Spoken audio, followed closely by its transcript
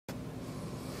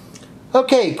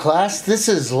Okay, class, this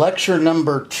is lecture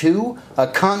number 2, A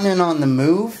Continent on the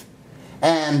Move.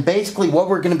 And basically what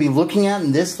we're going to be looking at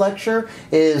in this lecture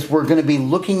is we're going to be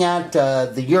looking at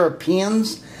the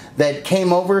Europeans that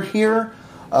came over here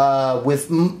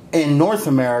in North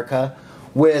America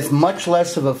with much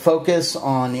less of a focus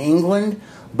on England,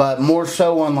 but more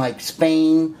so on like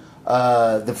Spain,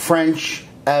 the French,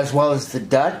 as well as the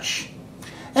Dutch.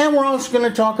 And we're also going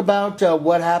to talk about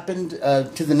what happened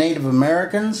to the Native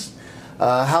Americans,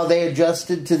 how they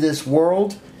adjusted to this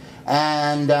world,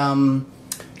 and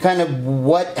kind of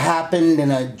what happened in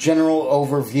a general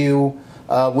overview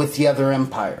with the other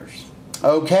empires.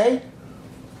 Okay?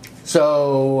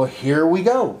 So here we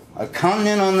go. A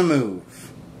Continent on the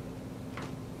Move.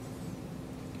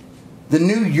 The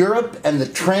New Europe and the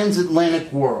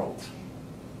Transatlantic World.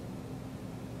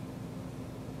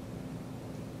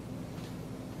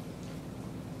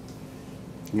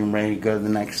 You ready to go to the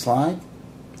next slide?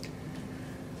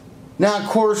 Now, of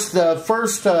course, the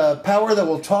first power that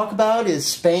we'll talk about is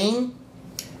Spain.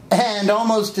 And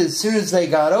almost as soon as they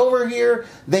got over here,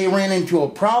 they ran into a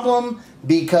problem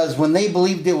because when they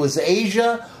believed it was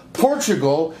Asia,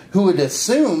 Portugal, who had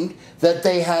assumed that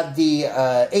they had the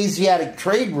Asiatic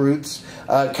trade routes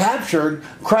captured,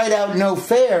 cried out no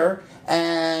fair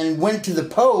and went to the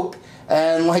Pope.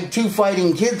 And like two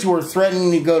fighting kids who were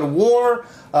threatening to go to war,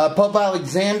 Pope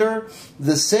Alexander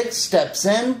VI steps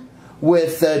in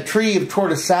with the Treaty of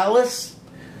Tordesillas.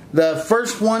 The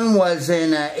first one was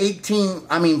in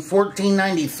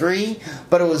 1493,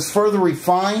 but it was further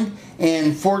refined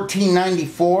in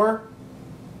 1494.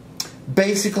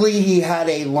 Basically, he had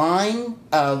a line,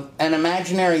 an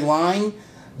imaginary line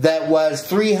that was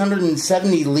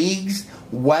 370 leagues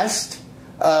west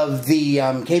of the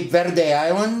Cape Verde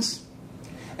Islands.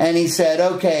 And he said,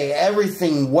 okay,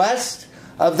 everything west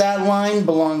of that line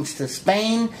belongs to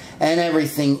Spain, and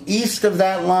everything east of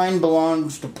that line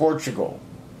belongs to Portugal.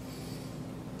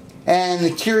 And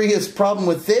the curious problem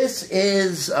with this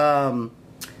is,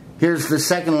 here's the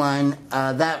second line,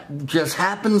 that just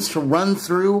happens to run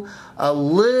through a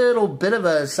little bit of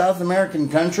a South American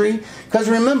country, because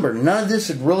remember, none of this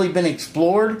had really been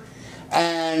explored,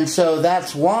 and so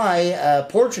that's why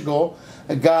Portugal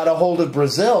got a hold of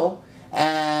Brazil,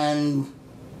 and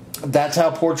that's how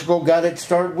Portugal got its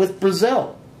start with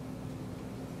Brazil.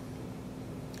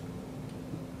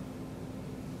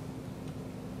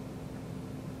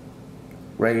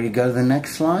 Ready to go to the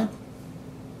next slide?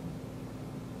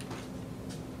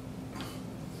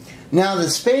 Now,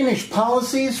 the Spanish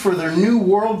policies for their New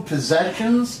World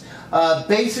possessions,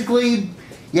 basically,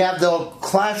 you have the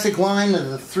classic line of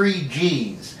the 3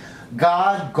 Gs.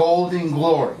 God, gold, and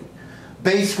glory.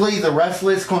 Basically, the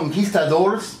restless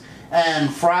conquistadors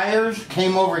and friars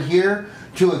came over here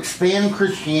to expand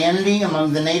Christianity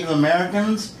among the Native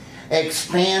Americans,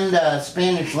 expand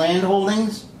Spanish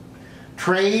landholdings,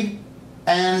 trade,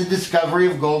 and discovery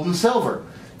of gold and silver.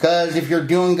 Because if you're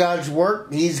doing God's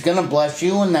work, He's going to bless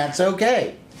you, and that's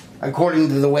okay, according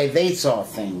to the way they saw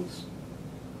things.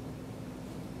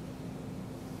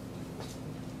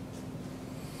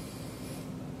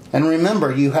 And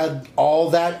remember, you had all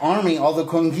that army, all the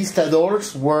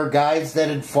conquistadors were guys that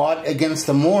had fought against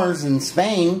the Moors in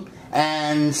Spain,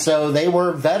 and so they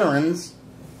were veterans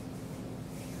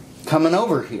coming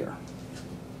over here.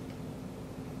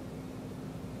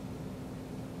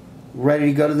 Ready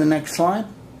to go to the next slide?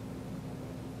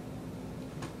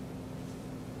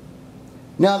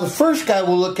 Now, the first guy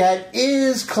we'll look at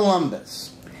is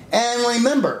Columbus. And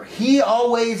remember, he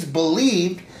always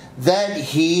believed that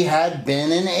he had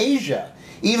been in Asia.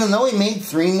 Even though he made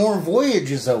 3 more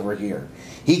voyages over here,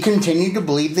 he continued to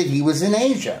believe that he was in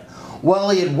Asia. Well,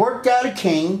 he had worked out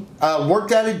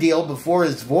a deal before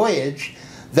his voyage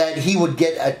that he would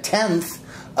get 1/10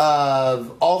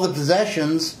 of all the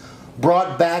possessions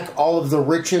brought back, all of the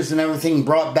riches and everything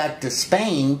brought back to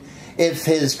Spain if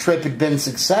his trip had been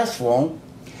successful.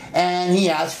 And he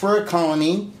asked for a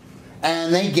colony,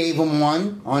 and they gave him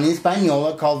one on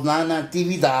Hispaniola called La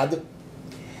Natividad.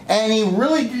 And he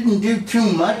really didn't do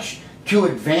too much to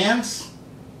advance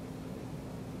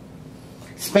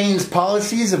Spain's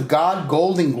policies of God,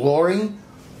 gold, and glory.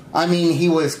 I mean, he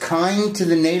was kind to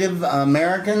the Native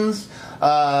Americans.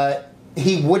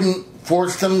 He wouldn't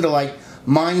force them to, like,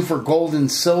 mine for gold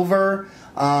and silver.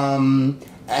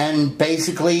 And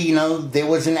basically, you know, there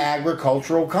was an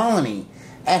agricultural colony.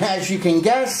 And as you can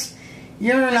guess,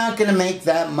 you're not going to make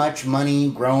that much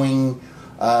money growing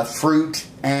fruit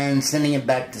and sending it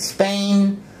back to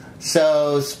Spain.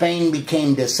 So Spain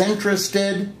became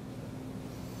disinterested.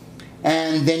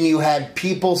 And then you had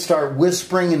people start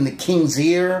whispering in the king's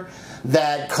ear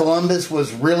that Columbus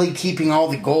was really keeping all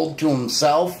the gold to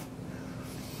himself.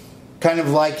 Kind of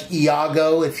like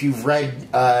Iago, if you've read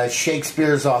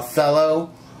Shakespeare's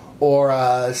Othello,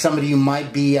 or somebody you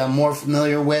might be more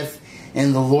familiar with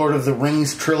in the Lord of the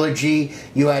Rings trilogy.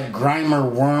 You had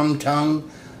Grimer Wormtongue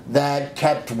that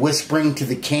kept whispering to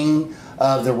the king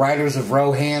of the Riders of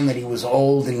Rohan that he was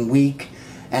old and weak,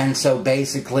 and so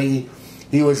basically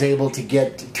he was able to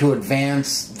get to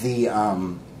advance the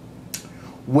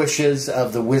wishes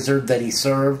of the wizard that he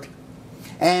served.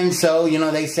 And so, you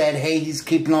know, they said, hey, he's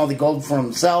keeping all the gold for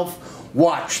himself.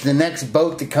 Watch, the next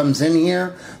boat that comes in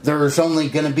here, there's only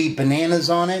going to be bananas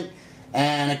on it.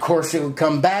 And, of course, it would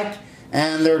come back,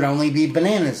 and there'd only be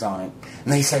bananas on it.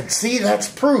 And they said, see, that's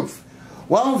proof.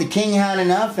 Well, the king had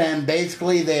enough, and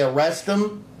basically they arrest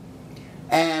him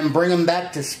and bring him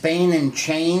back to Spain in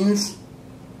chains,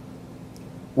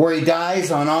 where he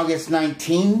dies on August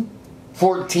 19,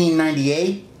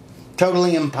 1498,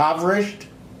 totally impoverished.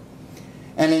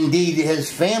 And indeed,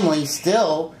 his family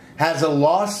still has a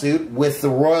lawsuit with the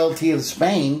royalty of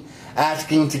Spain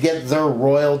asking to get their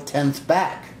royal tenth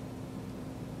back.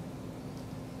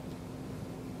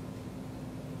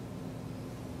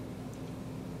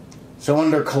 So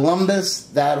under Columbus,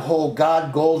 that whole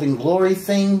God, gold, and glory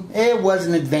thing, it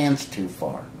wasn't advanced too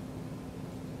far.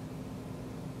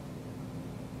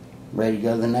 Ready to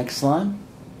go to the next slide?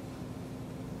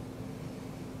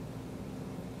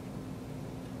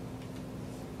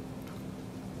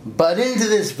 But into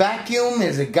this vacuum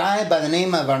is a guy by the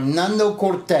name of Hernando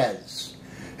Cortez,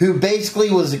 who basically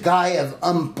was a guy of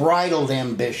unbridled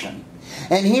ambition.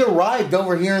 And he arrived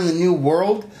over here in the New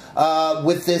World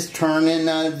with this turn in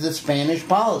the Spanish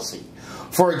policy.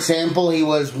 For example, he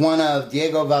was one of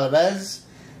Diego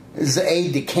Valdez's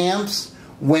aide-de-camps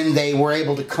when they were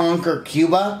able to conquer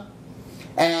Cuba.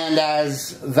 And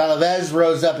as Valdez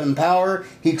rose up in power,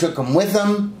 he took him with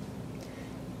him.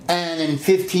 And in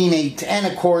 1510,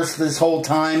 of course, this whole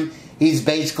time, he's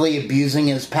basically abusing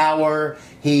his power.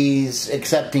 He's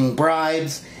accepting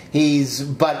bribes.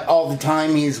 But all the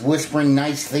time, he's whispering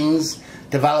nice things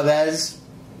to Valdez.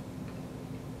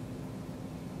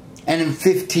 And in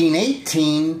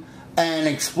 1518, an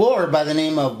explorer by the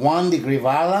name of Juan de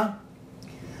Grijalva,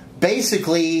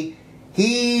 basically,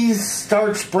 he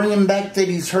starts bringing back that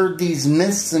he's heard these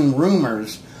myths and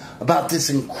rumors about this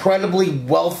incredibly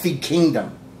wealthy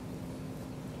kingdom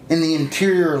in the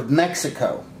interior of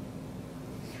Mexico,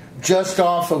 just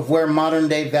off of where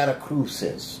modern-day Veracruz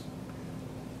is.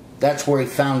 That's where he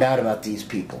found out about these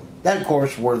people. That, of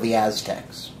course, were the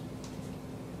Aztecs.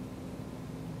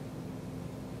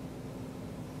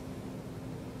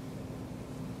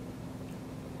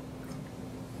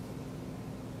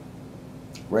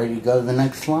 Ready to go to the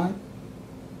next slide?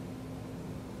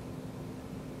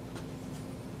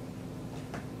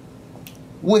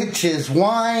 Which is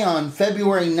why on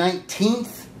February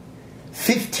 19th,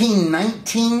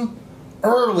 1519,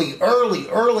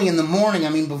 early in the morning, I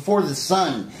mean before the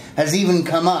sun has even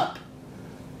come up,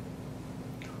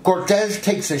 Cortez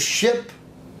takes a ship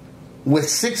with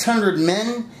 600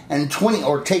 men and 20,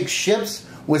 or takes ships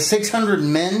with 600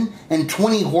 men and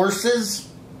 20 horses,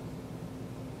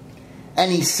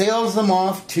 and he sails them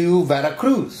off to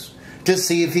Veracruz to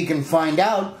see if he can find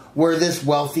out where this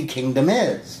wealthy kingdom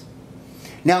is.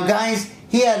 Now, guys,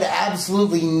 he had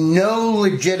absolutely no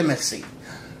legitimacy.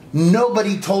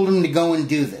 Nobody told him to go and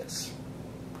do this.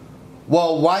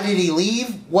 Well, why did he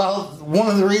leave? Well, one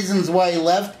of the reasons why he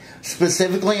left,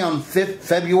 specifically on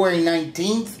February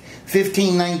 19th,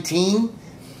 1519,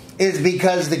 is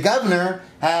because the governor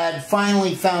had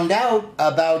finally found out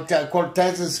about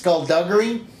Cortez's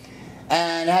skullduggery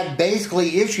and had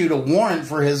basically issued a warrant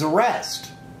for his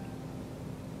arrest.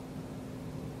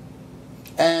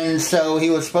 And so he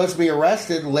was supposed to be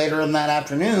arrested later in that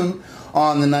afternoon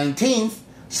on the 19th,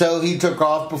 so he took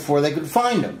off before they could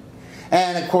find him.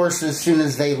 And of course, as soon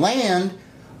as they land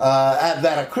at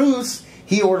Veracruz,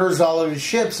 he orders all of his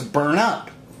ships burn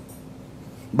up.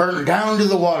 Burn down to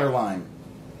the waterline.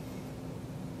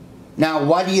 Now,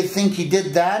 why do you think he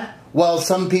did that? Well,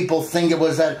 some people think it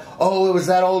was that, oh, it was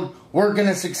that old, we're going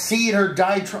to succeed or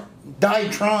die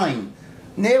trying.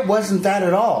 It wasn't that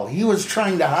at all. He was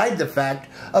trying to hide the fact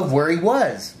of where he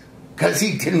was, because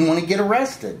he didn't want to get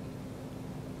arrested.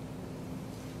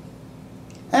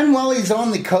 And while he's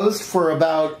on the coast for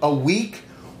about a week,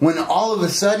 when all of a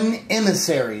sudden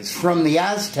emissaries from the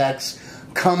Aztecs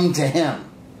come to him.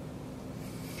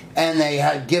 And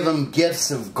they give him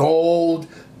gifts of gold,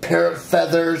 parrot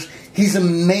feathers. He's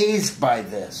amazed by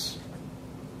this.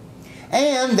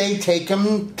 And they take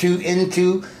him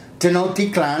into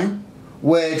Tenochtitlan,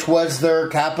 which was their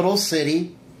capital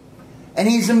city. And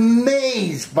he's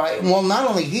amazed by, well, not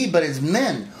only he, but his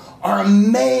men are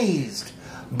amazed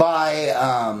by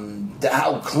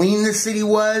how clean the city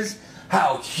was,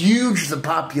 how huge the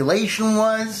population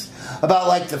was, about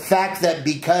like the fact that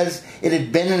because it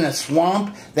had been in a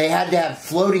swamp, they had to have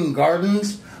floating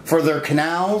gardens for their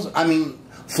canals. I mean,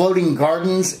 floating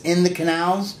gardens in the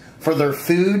canals for their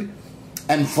food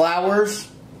and flowers.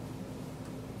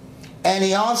 And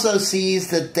he also sees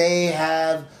that they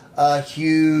have a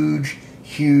huge,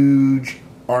 huge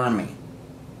army.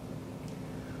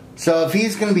 So if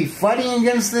he's going to be fighting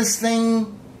against this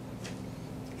thing,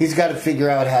 he's got to figure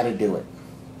out how to do it.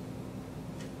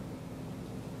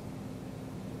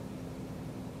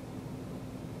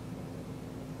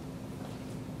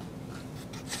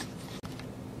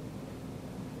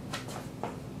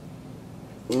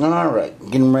 Alright,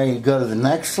 getting ready to go to the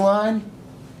next slide.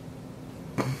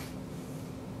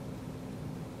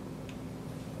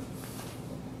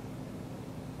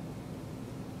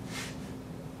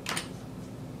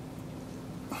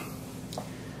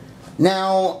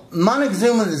 Now,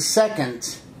 Montezuma II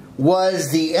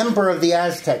was the emperor of the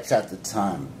Aztecs at the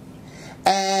time.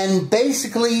 And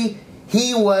basically,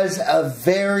 he was a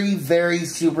very, very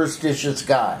superstitious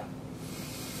guy.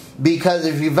 Because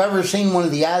if you've ever seen one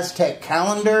of the Aztec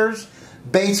calendars,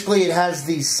 basically it has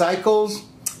these cycles,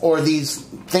 or these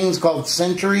things called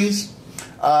centuries,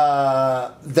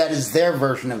 that is their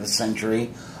version of a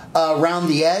century, around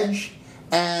the edge.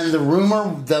 And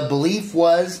the belief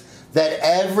was that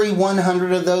every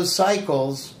 100 of those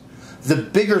cycles, the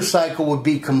bigger cycle would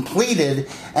be completed,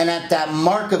 and at that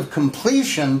mark of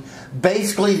completion,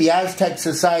 basically the Aztec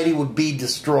society would be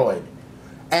destroyed.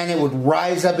 And it would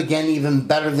rise up again even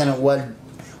better than it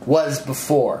was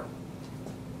before.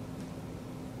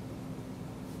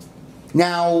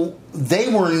 Now,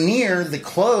 they were near the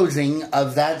closing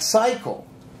of that cycle.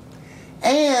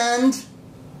 And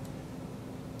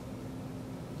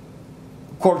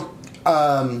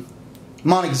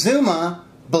Montezuma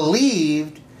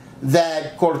believed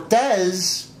that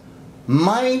Cortez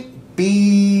might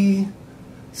be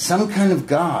some kind of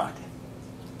god.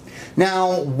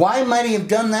 Now, why might he have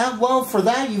done that? Well, for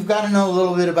that, you've got to know a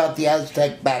little bit about the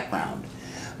Aztec background.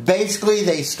 Basically,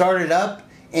 they started up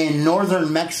in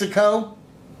northern Mexico,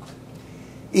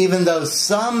 even though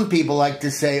some people like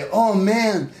to say, oh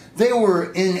man, they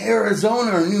were in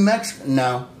Arizona or New Mexico.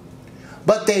 No.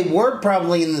 But they were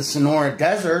probably in the Sonora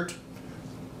Desert,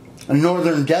 a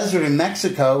northern desert in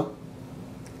Mexico.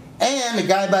 And a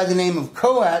guy by the name of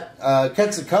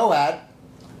Quetzalcoatl,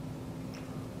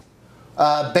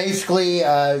 basically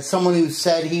someone who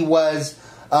said he was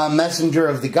a messenger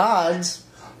of the gods,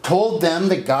 told them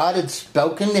that God had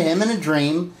spoken to him in a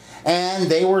dream, and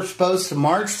they were supposed to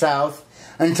march south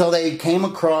until they came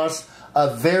across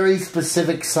a very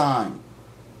specific sign.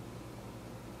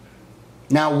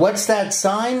 Now, what's that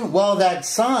sign? Well, that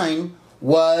sign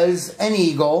was an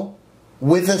eagle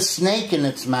with a snake in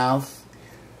its mouth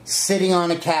sitting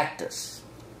on a cactus.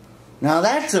 Now,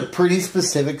 that's a pretty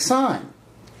specific sign.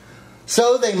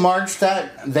 So they marched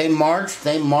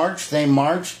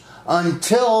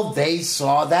until they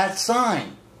saw that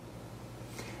sign.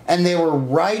 And they were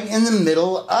right in the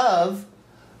middle of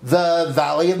the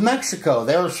Valley of Mexico.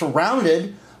 They were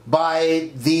surrounded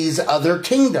by these other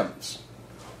kingdoms.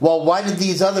 Well, why did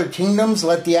these other kingdoms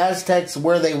let the Aztecs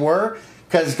where they were?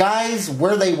 Because, guys,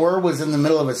 where they were was in the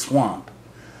middle of a swamp.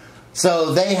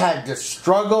 So they had to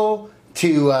struggle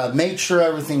to make sure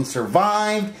everything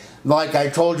survived. Like I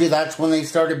told you, that's when they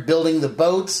started building the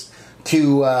boats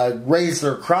to raise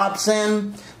their crops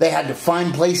in. They had to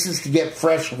find places to get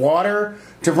fresh water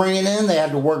to bring it in. They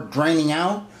had to work draining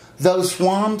out those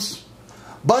swamps.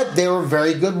 But they were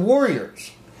very good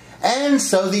warriors. And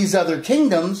so these other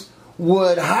kingdoms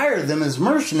would hire them as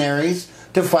mercenaries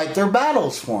to fight their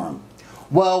battles for them.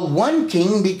 Well, one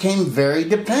king became very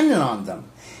dependent on them.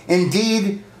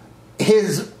 Indeed,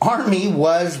 his army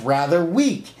was rather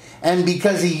weak. And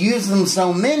because he used them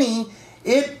so many,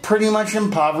 it pretty much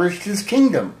impoverished his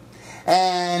kingdom.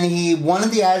 And he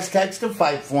wanted the Aztecs to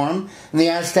fight for him. And the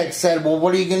Aztecs said, well,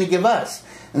 what are you going to give us?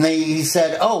 And he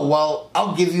said, oh, well,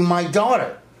 I'll give you my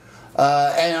daughter.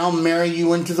 And I'll marry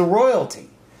you into the royalty.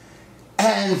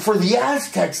 And for the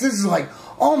Aztecs, this is like,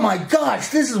 oh my gosh,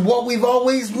 this is what we've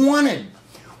always wanted.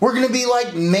 We're going to be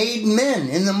like made men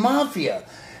in the mafia.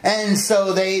 And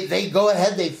so they go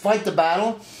ahead, they fight the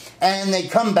battle, and they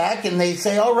come back and they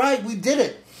say, all right, we did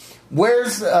it.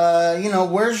 Where's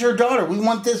your daughter? We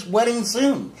want this wedding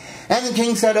soon. And the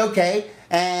king said, okay.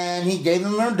 And he gave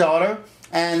them their daughter,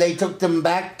 and they took them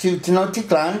back to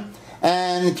Tenochtitlan.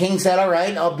 And the king said, all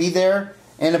right, I'll be there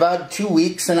in about 2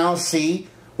 weeks, and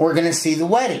we're going to see the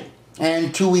wedding.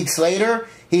 And 2 weeks later,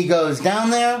 he goes down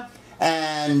there,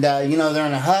 and, you know, they're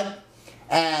in a hut,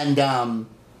 and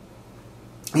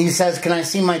he says, "Can I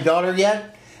see my daughter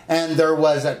yet?" And there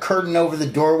was a curtain over the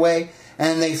doorway,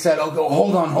 and they said, "Oh,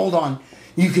 hold on.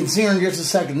 You can see her in just a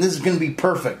second. This is going to be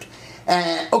perfect."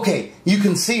 And, okay, you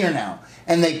can see her now.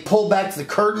 And they pull back the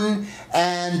curtain,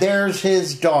 and there's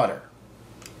his daughter.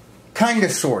 Kind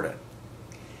of, sort of.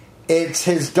 It's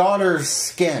his daughter's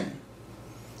skin.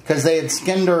 Because they had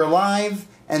skinned her alive,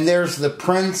 and there's the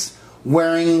prince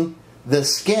wearing the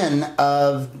skin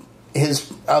of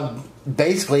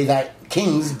basically that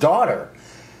king's daughter.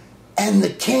 And the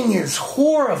king is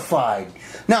horrified.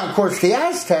 Now, of course, the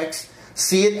Aztecs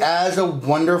see it as a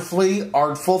wonderfully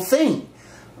artful thing,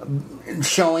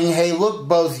 showing, hey, look,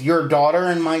 both your daughter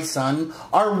and my son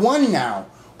are one now.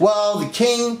 Well, the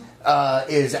king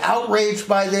is outraged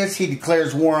by this. He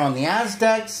declares war on the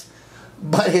Aztecs,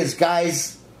 but his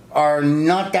guys are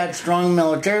not that strong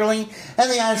militarily, and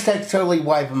the Aztecs totally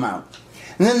wipe them out.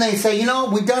 And then they say, you know,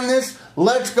 we've done this,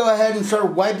 let's go ahead and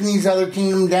start wiping these other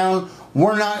kingdoms down.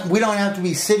 We don't have to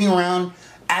be sitting around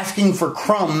asking for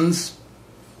crumbs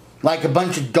like a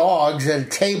bunch of dogs at a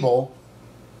table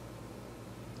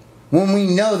when we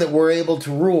know that we're able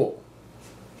to rule.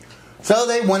 So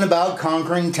they went about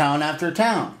conquering town after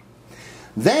town.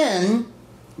 Then,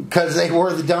 because they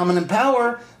were the dominant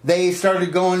power, they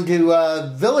started going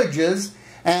to villages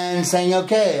and saying,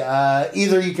 okay,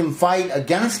 either you can fight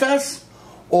against us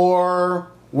or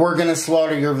we're going to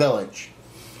slaughter your village.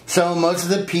 So most of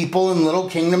the people in little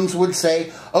kingdoms would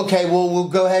say, okay, well, we'll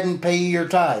go ahead and pay you your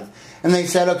tithe. And they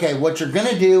said, okay, what you're going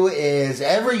to do is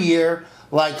every year,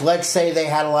 like let's say they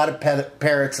had a lot of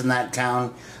parrots in that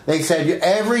town. They said,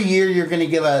 every year you're going to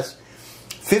give us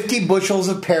 50 bushels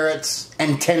of parrots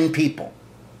and 10 people.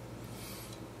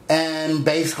 And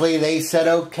basically they said,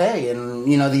 okay.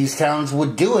 And, you know, these towns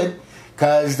would do it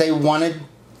because they wanted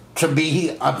to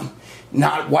be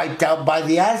not wiped out by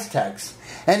the Aztecs.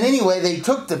 And anyway, they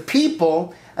took the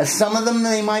people, some of them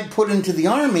they might put into the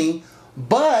army,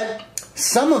 but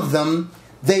some of them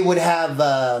they would have,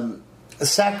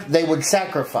 they would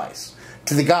sacrifice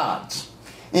to the gods.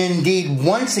 Indeed,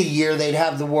 once a year they'd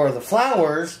have the War of the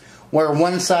Flowers, where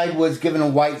one side was given a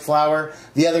white flower,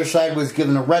 the other side was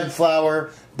given a red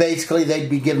flower. Basically, they'd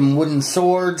be given wooden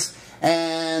swords,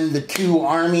 and the two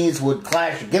armies would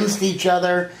clash against each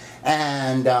other,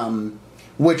 and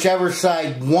whichever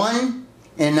side won,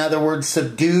 in other words,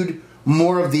 subdued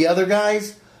more of the other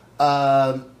guys,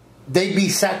 they'd be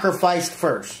sacrificed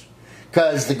first.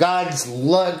 Because the gods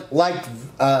liked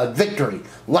victory,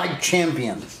 like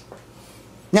champions.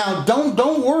 Now,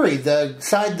 don't worry, the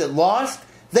side that lost,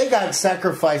 they got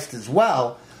sacrificed as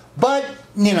well. But,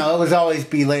 you know, it was always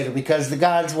be later because the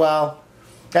gods, well,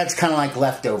 that's kind of like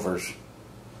leftovers.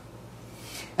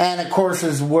 And, of course,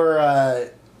 as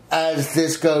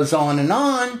this goes on,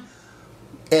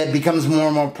 it becomes more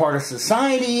and more part of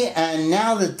society. And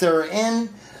now that they're in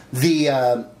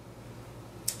the,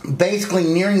 basically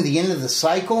nearing the end of the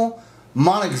cycle,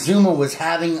 Montezuma was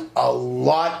having a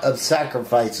lot of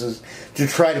sacrifices to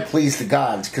try to please the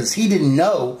gods because he didn't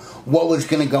know what was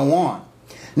going to go on.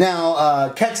 Now,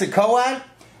 Quetzalcoatl,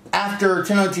 after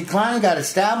Tenochtitlan got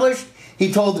established,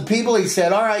 he told the people, he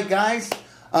said, all right, guys,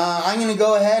 I'm going to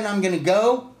go ahead, I'm going to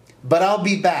go, but I'll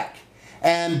be back.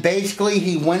 And basically,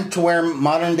 he went to where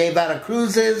modern-day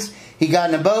Veracruz is, he got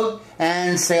in a boat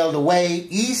and sailed away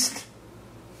east.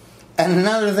 And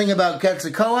another thing about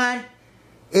Quetzalcoatl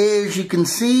is you can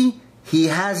see he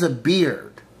has a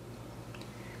beard.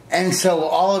 And so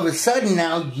all of a sudden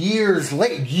now, years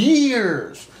late,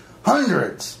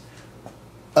 hundreds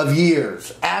of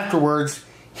years afterwards,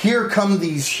 here come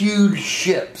these huge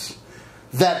ships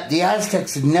that the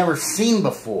Aztecs had never seen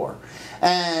before.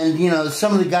 And, you know,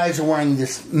 some of the guys are wearing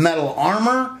this metal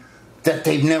armor that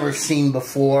they've never seen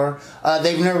before.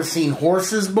 They've never seen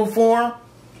horses before.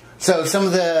 So some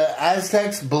of the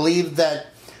Aztecs believed that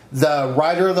the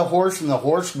rider of the horse and the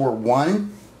horse were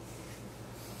one.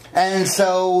 And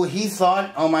so he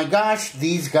thought, oh my gosh,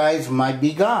 these guys might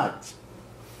be gods.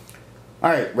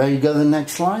 Alright, ready to go to the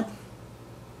next slide?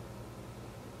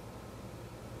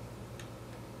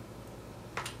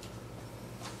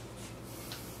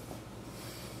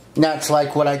 That's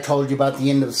like what I told you about the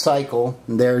end of the cycle.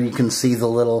 There you can see the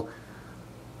little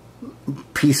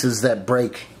pieces that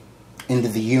break into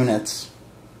the units.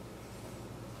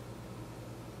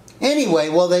 Anyway,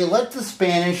 well, they let the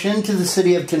Spanish into the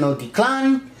city of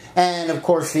Tenochtitlan, and of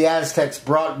course the Aztecs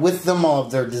brought with them all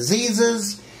of their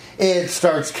diseases. It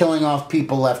starts killing off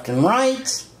people left and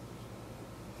right.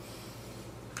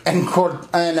 And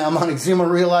Montezuma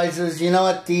realizes, you know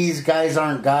what, these guys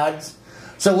aren't gods.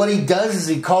 So what he does is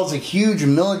he calls a huge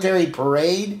military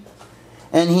parade,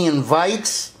 and he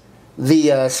invites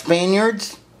the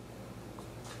Spaniards.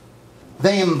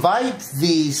 They invite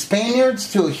the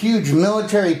Spaniards to a huge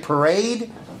military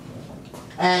parade,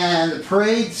 and the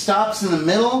parade stops in the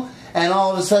middle, and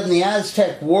all of a sudden the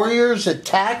Aztec warriors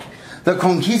attack the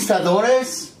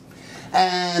conquistadores,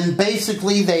 and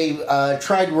basically they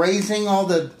tried raising all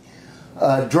the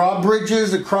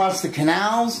drawbridges across the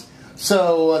canals,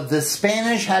 so the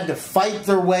Spanish had to fight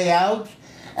their way out,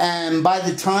 and by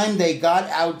the time they got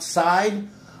outside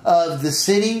of the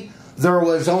city, there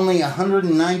was only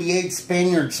 198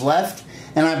 Spaniards left,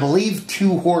 and I believe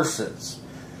 2 horses.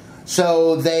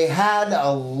 So they had a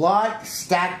lot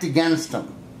stacked against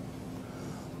them.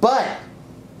 But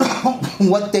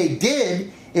what they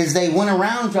did is they went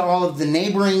around to all of the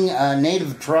neighboring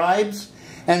native tribes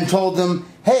and told them,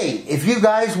 hey, if you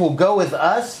guys will go with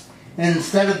us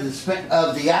instead of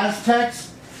the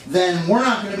Aztecs, then we're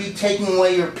not going to be taking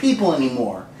away your people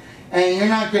anymore. And you're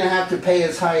not going to have to pay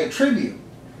as high a tribute.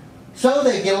 So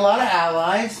they get a lot of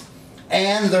allies,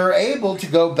 and they're able to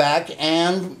go back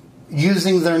and,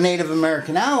 using their Native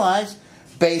American allies,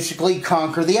 basically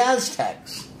conquer the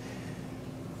Aztecs,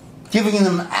 giving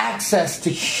them access to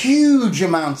huge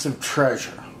amounts of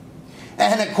treasure.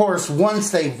 And of course,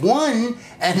 once they've won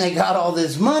and they got all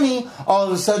this money, all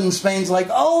of a sudden Spain's like,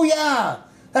 oh yeah,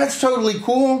 that's totally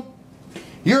cool.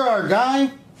 You're our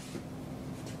guy.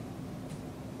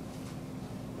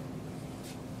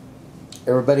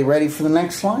 Everybody ready for the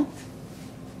next slide?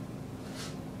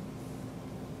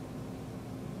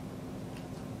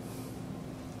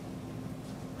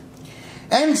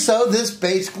 And so this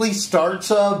basically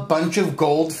starts a bunch of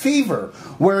gold fever,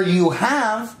 where you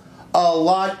have a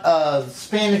lot of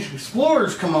Spanish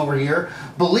explorers come over here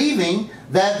believing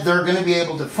that they're going to be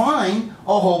able to find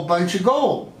a whole bunch of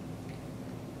gold.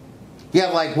 You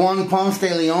have like Juan Ponce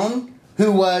de Leon,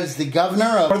 who was the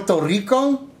governor of Puerto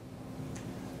Rico,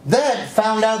 that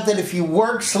found out that if you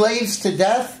work slaves to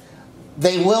death,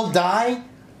 they will die.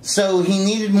 So he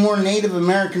needed more Native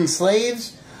American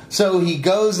slaves. So he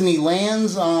goes and he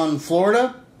lands on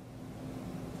Florida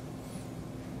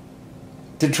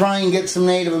to try and get some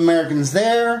Native Americans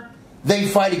there. They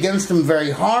fight against him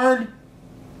very hard.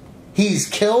 He's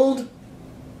killed.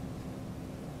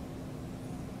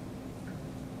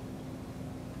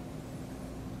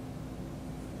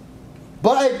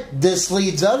 But this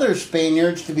leads other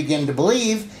Spaniards to begin to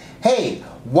believe, hey,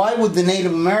 why would the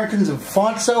Native Americans have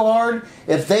fought so hard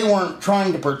if they weren't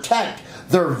trying to protect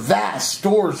their vast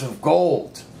stores of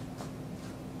gold?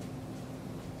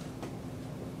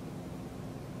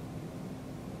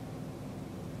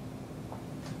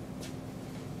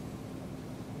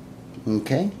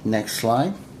 Okay, next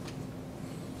slide.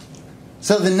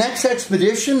 So the next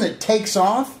expedition that takes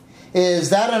off is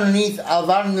that underneath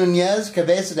Alvar Nunez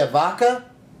Cabeza de Vaca.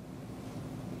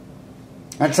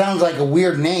 That sounds like a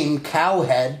weird name,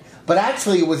 Cowhead, but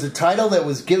actually it was a title that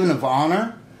was given of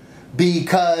honor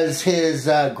because his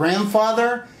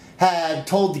grandfather had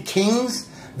told the kings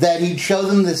that he'd show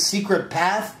them the secret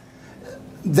path,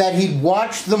 that he'd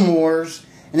watch the Moors,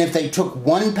 and if they took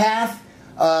one path,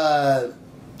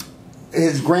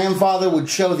 his grandfather would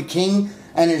show the king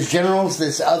and his generals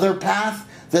this other path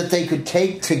that they could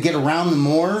take to get around the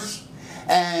Moors.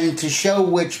 And to show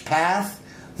which path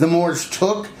the Moors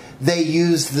took, they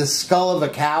used the skull of a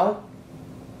cow.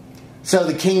 So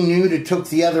the king knew to took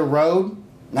the other road.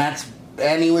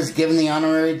 And he was given the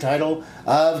honorary title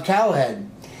of Cowhead.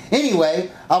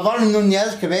 Anyway, Alvar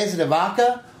Nunez Cabeza de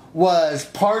Vaca was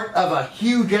part of a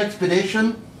huge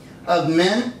expedition of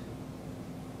men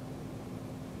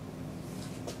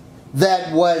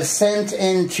that was sent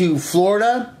into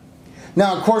Florida.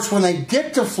 Now, of course, when they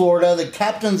get to Florida, the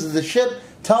captains of the ship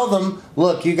tell them,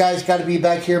 look, you guys got to be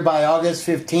back here by August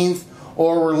 15th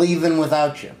or we're leaving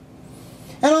without you.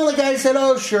 And all the guys said,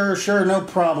 oh, sure, no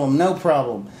problem, no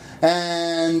problem.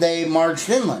 And they marched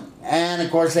inland. And,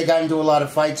 of course, they got into a lot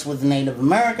of fights with the Native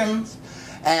Americans.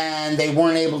 And they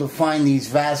weren't able to find these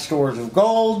vast stores of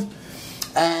gold.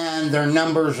 And their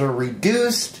numbers are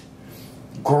reduced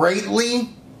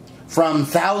greatly, from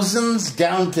thousands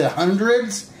down to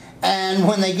hundreds. And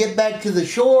when they get back to the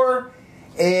shore,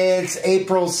 it's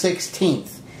April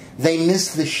 16th. They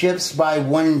missed the ships by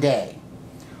 1 day.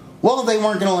 Well, they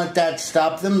weren't going to let that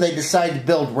stop them. They decided to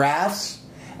build rafts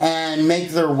and make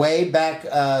their way back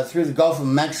through the Gulf of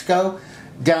Mexico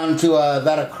down to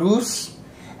Veracruz.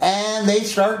 And they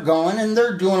start going, and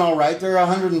they're doing all right. There are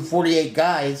 148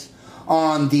 guys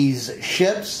on these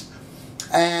ships.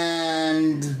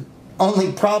 And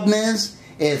only problem is,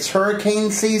 it's hurricane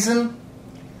season.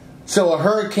 So a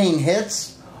hurricane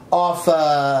hits, off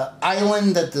an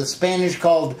island that the Spanish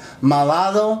called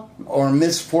Malado, or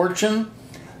misfortune,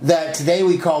 that today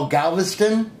we call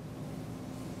Galveston.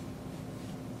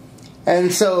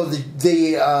 And so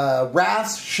the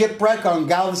rafts shipwreck on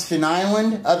Galveston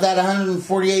Island. Of that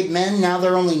 148 men, now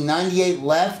there are only 98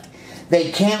 left.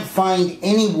 They can't find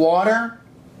any water.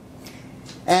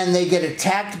 And they get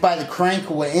attacked by the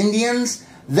Karankawa Indians.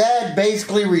 That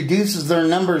basically reduces their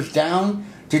numbers down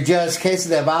to just Queso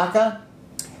de Vaca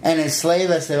and his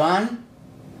slave Esteban.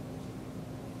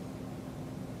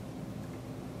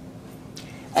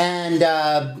 And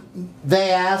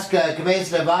they ask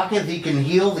Cabeza de Vaca if he can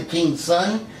heal the king's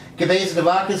son. Cabeza de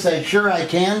Vaca says, sure, I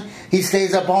can. He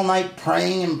stays up all night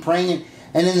praying and praying.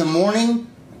 And in the morning,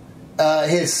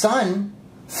 his son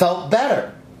felt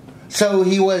better. So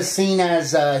he was seen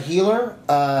as a healer,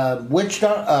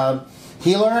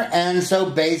 healer. And so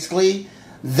basically,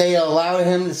 they allowed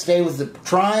him to stay with the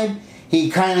tribe. He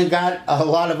kind of got a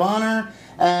lot of honor.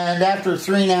 And after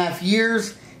 3.5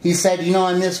 years, he said, you know,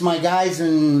 I miss my guys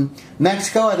in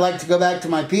Mexico. I'd like to go back to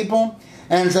my people.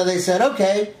 And so they said,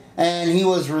 okay. And he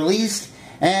was released.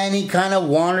 And he kind of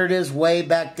wandered his way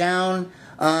back down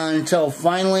until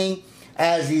finally,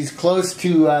 as he's close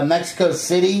to Mexico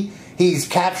City, he's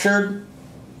captured.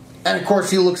 And of course,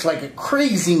 he looks like a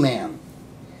crazy man.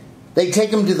 They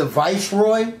take him to the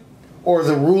viceroy, or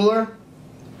the ruler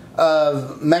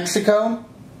of Mexico.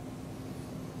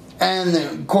 And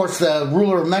of course, the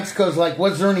ruler of Mexico is like,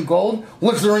 was there any gold?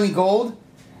 Was there any gold?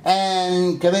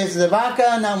 And Cabeza de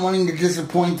Vaca, not wanting to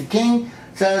disappoint the king,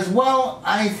 says, well,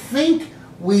 I think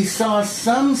we saw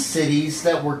some cities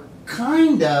that were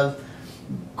kind of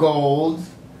gold.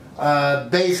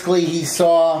 Basically, he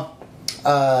saw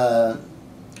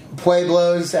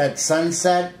pueblos at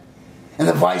sunset. And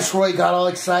the viceroy got all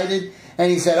excited.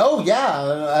 And he said, oh,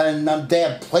 yeah, and they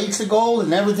have plates of gold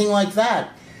and everything like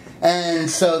that. And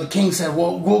so the king said,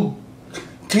 well, will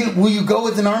you go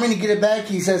with an army to get it back?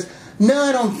 He says, no,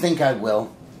 I don't think I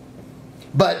will.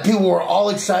 But people were all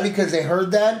excited because they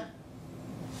heard that.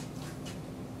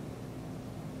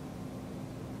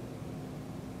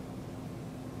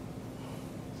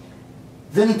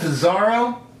 Then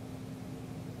Pizarro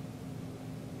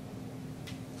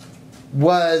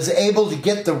was able to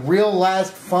get the real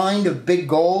last find of big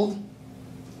gold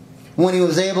when he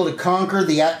was able to conquer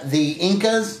the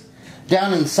Incas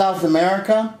down in South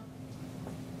America.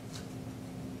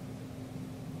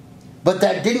 But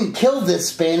that didn't kill this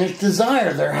Spanish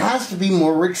desire. There has to be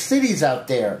more rich cities out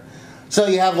there. So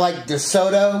you have like De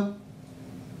Soto,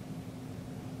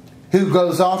 who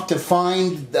goes off to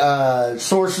find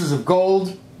sources of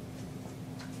gold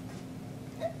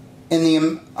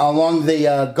in along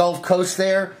the Gulf Coast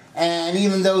there. And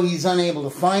even though he's unable to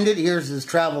find it, here's his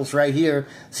travels right here.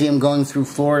 See him going through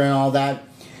Florida and all that.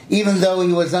 Even though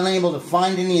he was unable to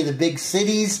find any of the big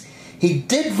cities, he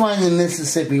did find the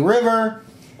Mississippi River,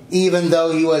 even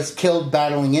though he was killed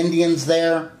battling Indians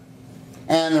there.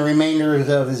 And the remainder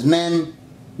of his men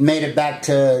made it back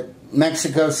to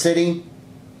Mexico City.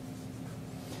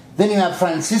 Then you have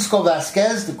Francisco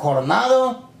Vasquez de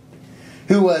Coronado,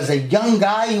 who was a young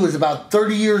guy. He was about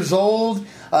 30 years old.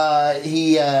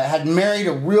 He had married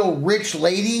a real rich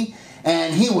lady,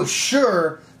 and he was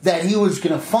sure that he was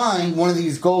going to find one of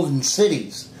these golden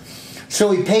cities.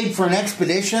 So he paid for an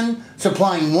expedition,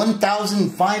 supplying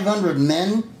 1,500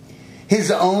 men.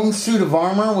 His own suit of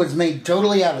armor was made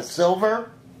totally out of silver.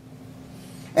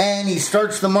 And he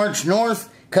starts the march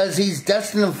north because he's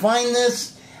destined to find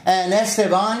this. And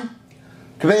Esteban,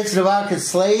 Cabeza de Vaca's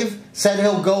slave, said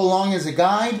he'll go along as a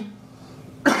guide.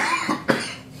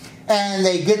 And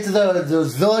they get to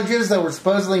those villages that were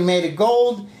supposedly made of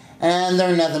gold, and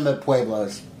they're nothing but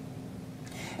pueblos.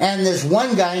 And this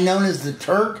one guy, known as the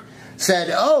Turk,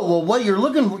 said, oh, well, what you're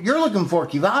looking for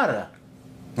Quivara.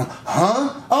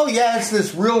 Huh? Oh, yeah, it's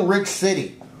this real rich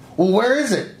city. Well, where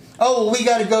is it? Oh, well, we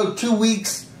got to go 2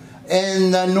 weeks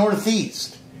in the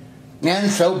northeast.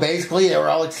 And so basically they were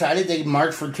all excited. They'd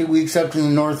march for 2 weeks up to the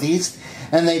northeast.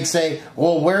 And they'd say,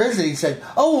 well, where is it? He said,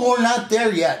 oh, we're not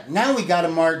there yet. Now we got to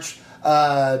march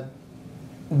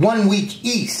 1 week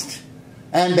east.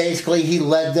 And basically he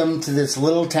led them to this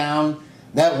little town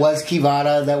that was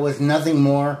Quivara, that was nothing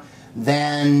more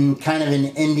than kind of an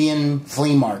Indian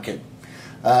flea market.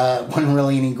 Wasn't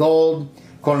really any gold.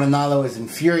 Coronado is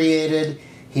infuriated.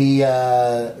 He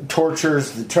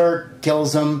tortures the Turk,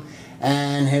 kills him,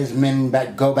 and his men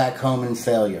go back home in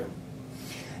failure.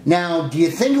 Now, do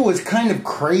you think it was kind of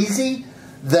crazy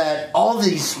that all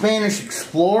these Spanish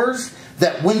explorers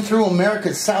that went through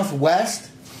America's southwest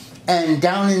and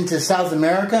down into South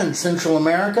America and Central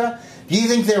America, do you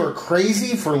think they were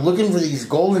crazy for looking for these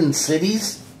golden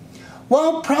cities?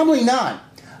 Well, probably not.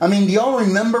 I mean, do y'all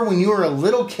remember when you were a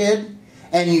little kid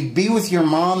and you'd be with your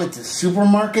mom at the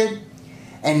supermarket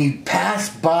and you'd pass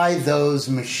by those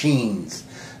machines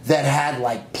that had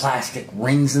like plastic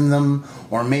rings in them,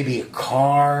 or maybe a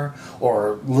car,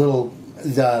 or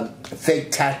the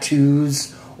fake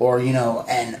tattoos, or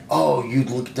and oh, you'd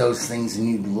look at those things and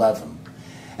you'd love them.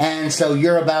 And so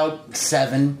you're about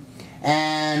 7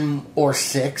 or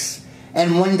 6,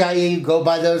 and one day you go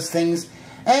by those things,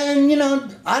 and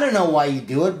I don't know why you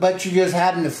do it, but you just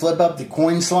happen to flip up the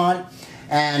coin slot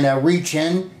and reach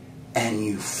in, and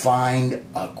you find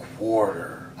a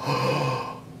quarter.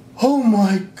 Oh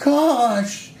my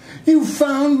gosh, you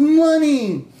found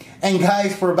money! And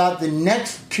guys, for about the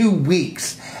next 2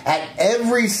 weeks, at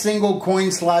every single coin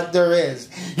slot there is,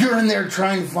 you're in there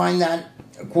trying to find that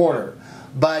quarter.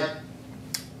 But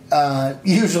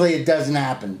usually it doesn't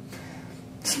happen.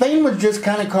 Spain was just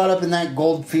kind of caught up in that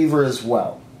gold fever as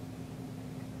well.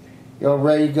 Y'all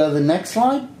ready to go to the next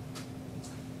slide?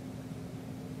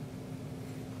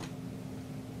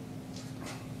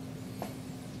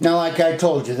 Now, like I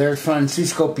told you, there's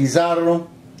Francisco Pizarro,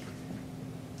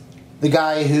 the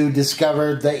guy who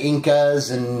discovered the Incas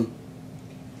and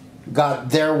got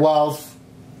their wealth,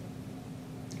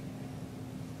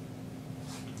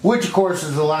 which of course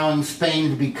is allowing Spain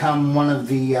to become one of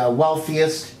the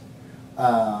wealthiest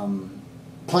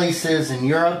places in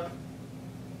Europe.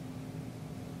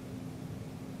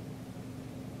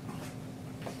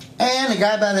 And a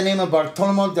guy by the name of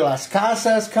Bartolomé de las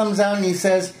Casas comes out and he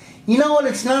says, you know what,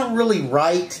 it's not really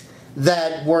right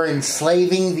that we're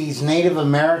enslaving these Native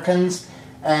Americans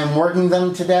and working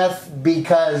them to death,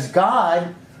 because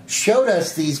God showed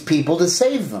us these people to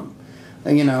save them.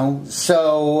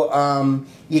 So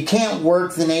you can't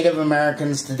work the Native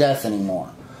Americans to death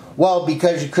anymore. Well,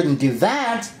 because you couldn't do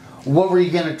that, what were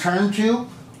you going to turn to?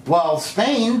 Well,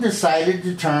 Spain decided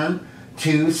to turn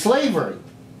to slavery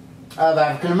of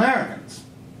African Americans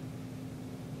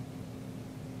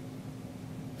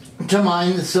to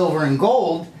mine the silver and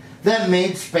gold that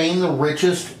made Spain the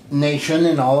richest nation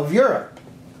in all of Europe.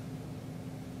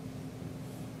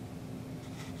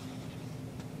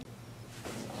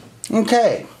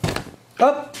 Okay,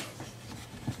 up.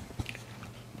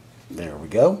 There we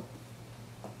go.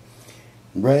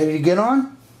 Ready to get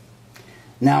on?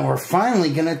 Now we're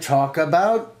finally going to talk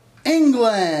about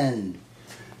England.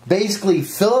 Basically,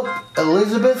 Philip,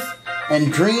 Elizabeth,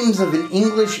 and dreams of an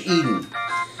English Eden.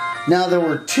 Now there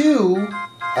were 2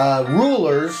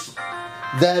 rulers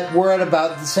that were at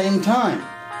about the same time.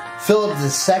 Philip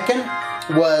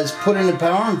II was put into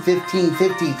power in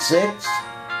 1556.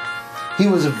 He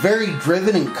was a very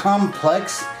driven and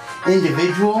complex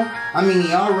individual. I mean,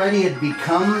 he already had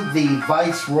become the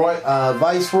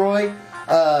viceroy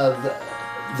of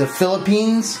the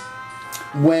Philippines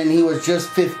when he was just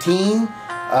 15.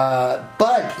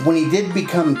 But when he did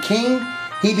become king,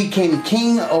 he became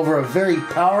king over a very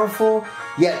powerful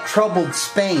yet troubled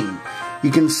Spain. You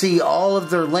can see all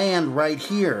of their land right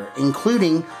here,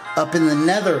 including up in the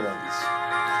Netherlands.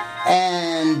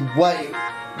 And what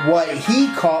he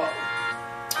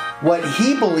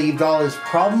believed all his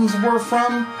problems were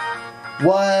from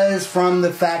was from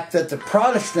the fact that the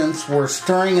Protestants were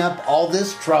stirring up all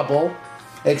this trouble,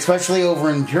 especially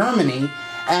over in Germany,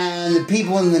 and the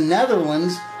people in the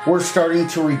Netherlands were starting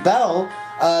to rebel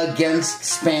against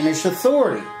Spanish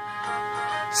authority.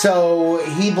 So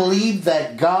he believed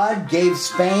that God gave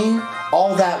Spain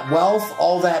all that wealth,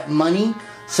 all that money,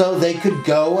 so they could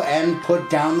go and put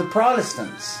down the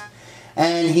Protestants.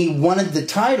 And he wanted the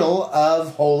title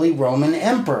of Holy Roman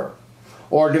Emperor,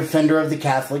 or Defender of the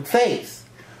Catholic Faith.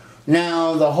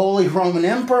 Now, the Holy Roman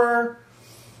Emperor,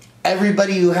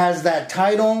 everybody who has that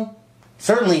title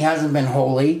certainly hasn't been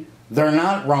holy. They're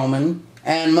not Roman.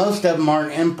 And most of them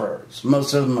aren't emperors.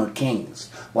 Most of them are kings,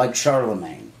 like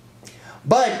Charlemagne.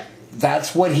 But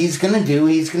that's what he's going to do.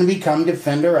 He's going to become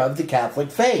defender of the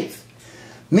Catholic faith.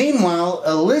 Meanwhile,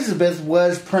 Elizabeth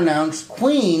was pronounced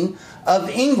Queen of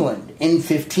England in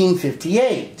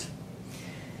 1558.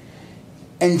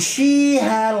 And she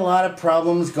had a lot of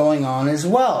problems going on as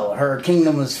well. Her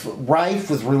kingdom was rife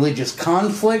with religious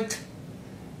conflict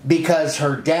because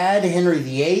her dad, Henry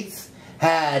VIII,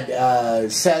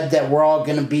 had said that we're all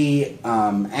going to be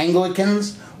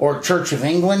Anglicans or Church of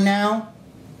England now.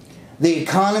 The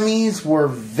economies were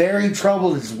very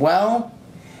troubled as well.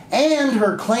 And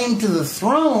her claim to the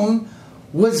throne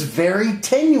was very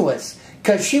tenuous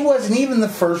because she wasn't even the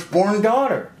firstborn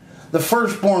daughter. The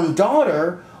firstborn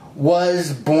daughter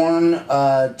was born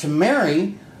to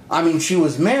Mary. I mean, she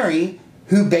was Mary,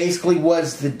 who basically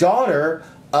was the daughter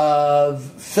of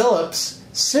Philip's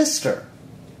sister.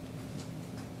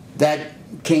 that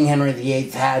King Henry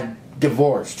VIII had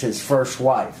divorced his first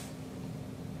wife.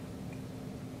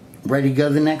 Ready to go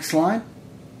to the next slide?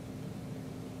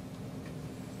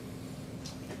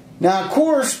 Now, of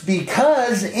course,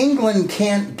 because England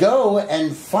can't go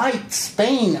and fight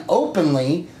Spain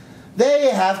openly,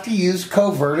 they have to use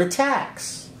covert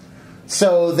attacks.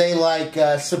 So they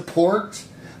support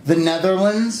the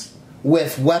Netherlands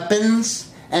with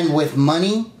weapons and with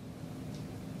money.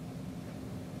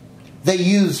 They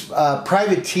use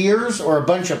privateers or a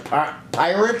bunch of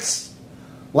pirates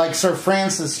like Sir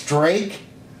Francis Drake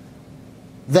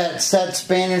that set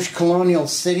Spanish colonial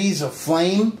cities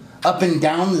aflame up and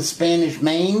down the Spanish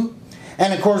Main.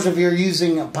 And of course, if you're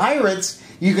using pirates,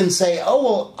 you can say, oh,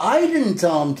 well, I didn't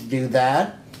tell them to do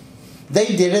that. They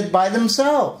did it by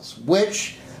themselves,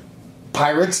 which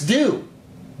pirates do.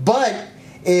 But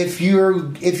if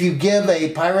you give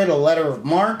a pirate a letter of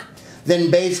marque,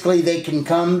 then basically they can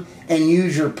come and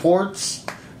use your ports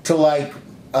to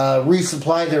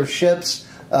resupply their ships,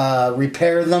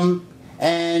 repair them,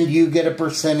 and you get a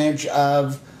percentage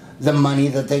of the money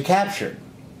that they captured.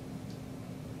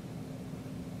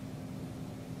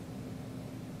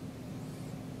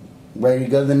 Ready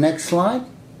to go to the next slide?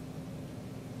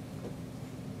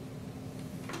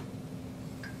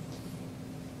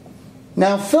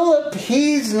 Now, Philip,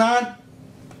 he's not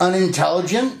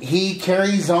unintelligent. He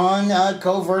carries on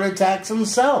covert attacks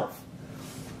himself.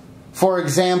 For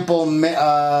example,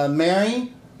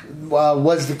 Mary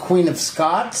was the Queen of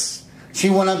Scots. She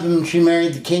went up and she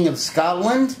married the King of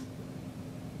Scotland.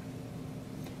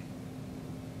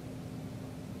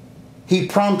 He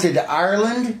prompted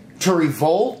Ireland to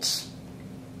revolt.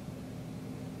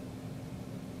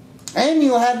 And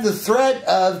you have the threat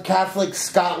of Catholic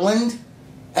Scotland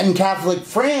and Catholic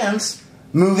France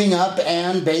moving up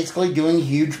and basically doing a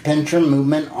huge pincer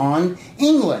movement on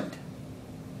England.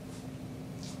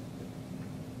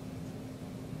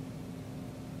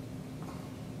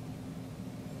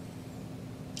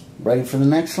 Ready for the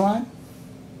next slide?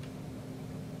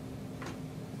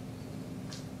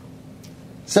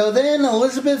 So then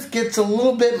Elizabeth gets a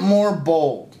little bit more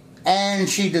bold, and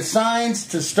she decides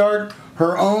to start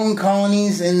her own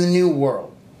colonies in the New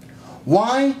World.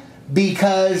 Why?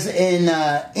 Because in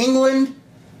England,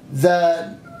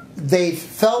 they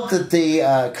felt that the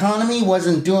economy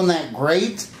wasn't doing that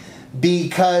great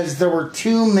because there were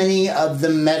too many of the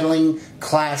meddling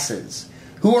classes.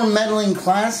 Who are meddling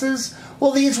classes?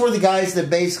 Well, these were the guys that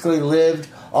basically lived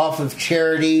off of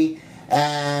charity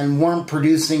and weren't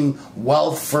producing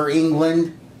wealth for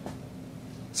England.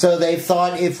 So they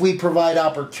thought if we provide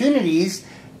opportunities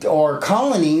or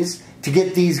colonies to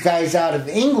get these guys out of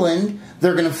England,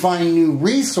 they're going to find new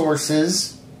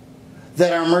resources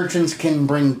that our merchants can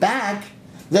bring back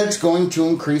that's going to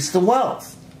increase the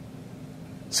wealth.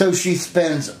 So she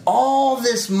spends all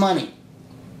this money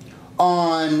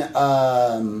on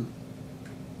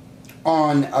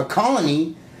a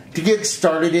colony to get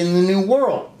started in the New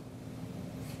World,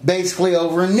 basically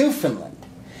over in Newfoundland.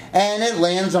 And it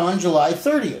lands on July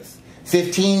 30th,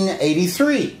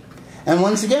 1583. And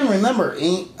once again, remember,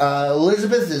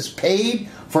 Elizabeth is paid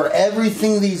for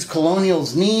everything these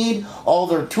colonials need, all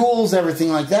their tools, everything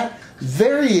like that.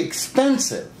 Very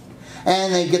expensive.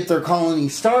 And they get their colony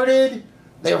started.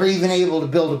 They were even able to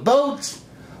build a boat.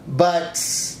 But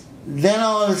then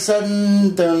all of a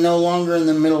sudden, they're no longer in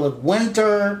the middle of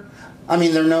winter. I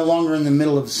mean, they're no longer in the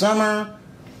middle of summer.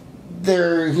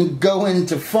 They go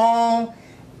into fall.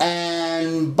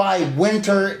 And by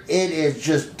winter, it is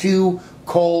just too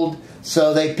cold.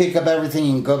 So they pick up everything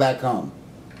and go back home.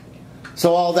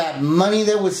 So all that money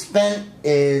that was spent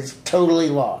is totally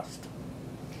lost.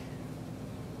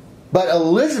 But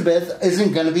Elizabeth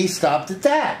isn't going to be stopped at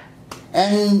that.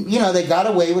 And, you know, they got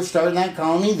away with starting that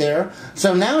colony there.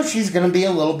 So now she's going to be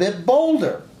a little bit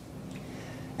bolder.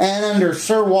 And under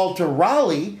Sir Walter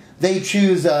Raleigh, they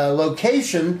choose a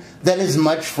location that is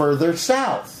much further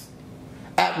south,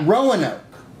 at Roanoke,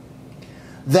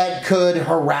 that could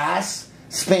harass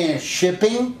Spanish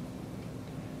shipping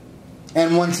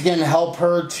and once again help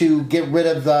her to get rid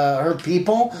of her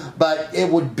people, but it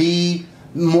would be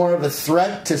more of a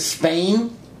threat to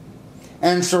Spain.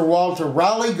 And Sir Walter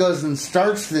Raleigh goes and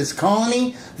starts this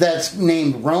colony that's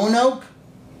named Roanoke,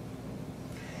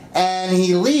 and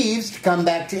he leaves to come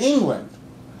back to England.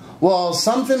 Well,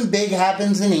 something big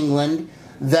happens in England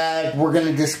that we're going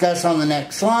to discuss on the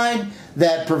next slide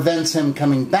that prevents him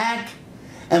coming back.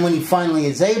 And when he finally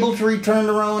is able to return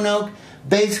to Roanoke,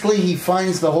 basically he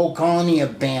finds the whole colony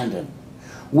abandoned,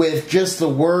 with just the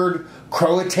word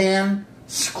Croatan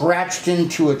scratched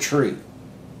into a tree.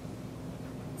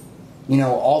 You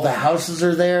know, all the houses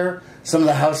are there, Some of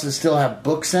the houses still have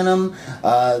books in them.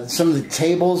 Some of the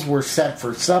tables were set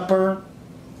for supper,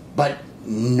 but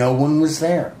no one was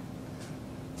there.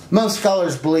 Most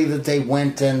scholars believe that they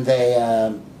went and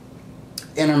they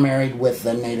intermarried with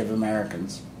the Native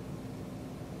Americans.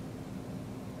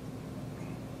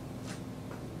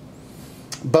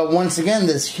 But once again,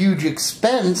 this huge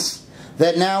expense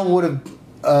that now would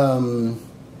have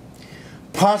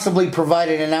possibly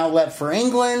provided an outlet for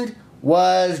England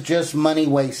was just money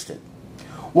wasted.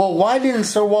 Well, why didn't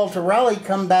Sir Walter Raleigh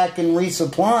come back and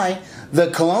resupply the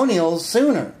colonials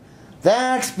sooner?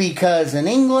 That's because in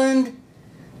England,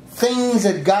 things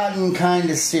had gotten kind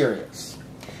of serious.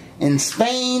 In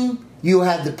Spain, you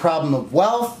had the problem of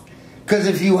wealth, because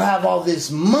if you have all this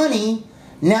money,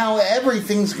 now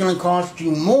everything's going to cost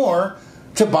you more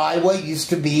to buy what used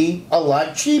to be a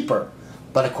lot cheaper.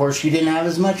 But of course you didn't have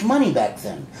as much money back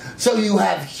then. So you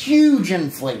have huge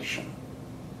inflation.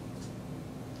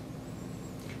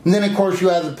 And then of course you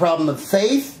have the problem of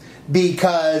faith,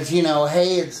 because, you know,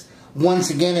 hey, it's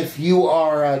once again, if you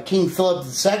are King Philip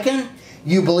II,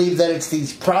 you believe that it's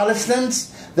these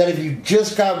Protestants, that if you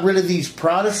just got rid of these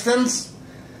Protestants,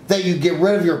 that you get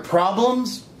rid of your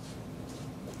problems.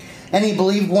 And he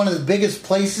believed one of the biggest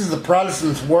places the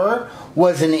Protestants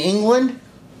was in England.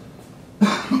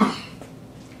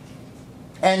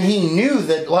 And he knew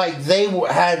that, like, they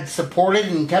had supported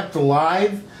and kept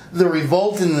alive the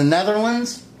revolt in the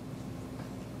Netherlands.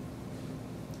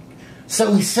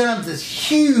 So he sent up this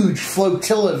huge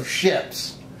flotilla of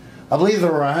ships. I believe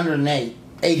there were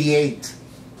 188.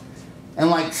 And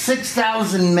like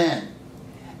 6,000 men.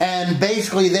 And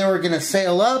basically they were going to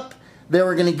sail up. They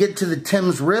were going to get to the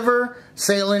Thames River,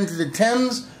 sail into the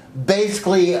Thames.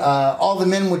 Basically, all the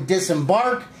men would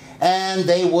disembark, and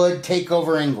they would take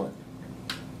over England.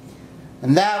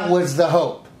 And that was the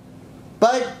hope.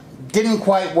 But didn't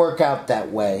quite work out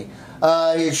that way.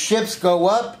 His ships go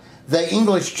up. The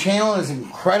English Channel is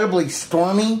incredibly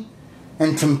stormy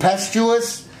and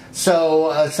tempestuous.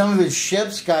 So some of his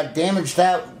ships got damaged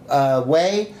that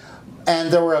way.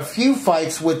 And there were a few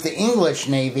fights with the English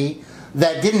Navy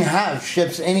that didn't have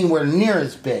ships anywhere near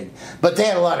as big. But they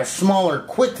had a lot of smaller,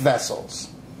 quick vessels.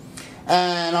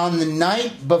 And on the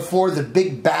night before the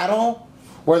big battle,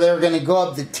 where they were going to go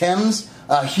up the Thames,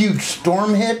 a huge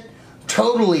storm hit,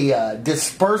 totally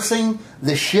dispersing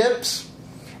the ships.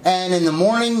 And in the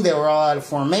morning, they were all out of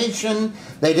formation.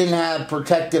 They didn't have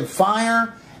protective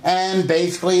fire. And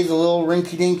basically, the little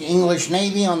rinky-dink English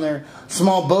Navy on their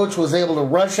small boats was able to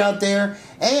rush out there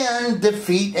and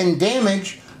defeat and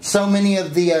damage so many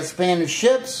of the Spanish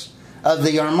ships of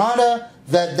the Armada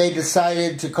that they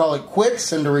decided to call it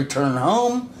quits and to return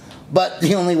home. But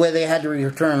the only way they had to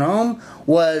return home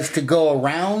was to go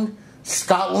around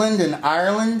Scotland and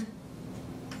Ireland.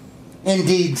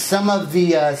 Indeed, some of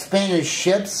the Spanish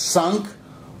ships sunk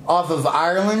off of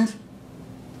Ireland,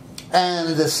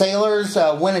 and the sailors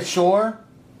went ashore,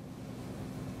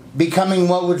 becoming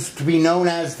what was to be known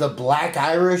as the Black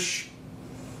Irish.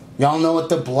 Y'all know what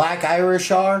the Black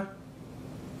Irish are?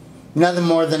 Nothing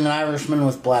more than an Irishman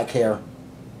with black hair.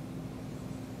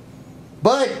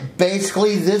 But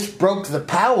basically this broke the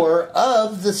power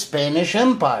of the Spanish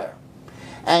Empire.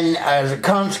 And as a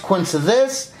consequence of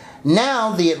this,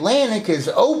 now the Atlantic is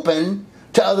open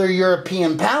to other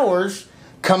European powers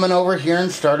coming over here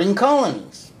and starting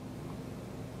colonies.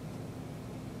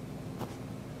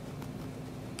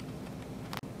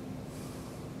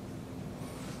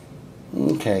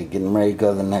 Okay, getting ready to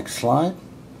go to the next slide.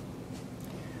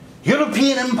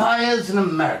 European empires in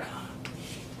America.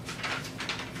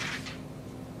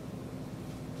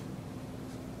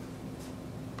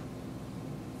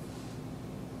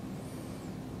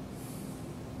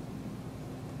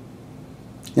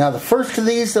 Now, the first of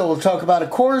these that we'll talk about, of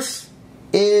course,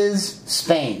 is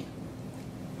Spain.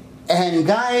 And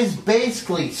guys,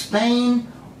 basically,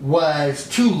 Spain was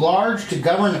too large to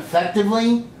govern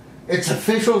effectively. Its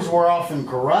officials were often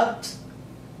corrupt.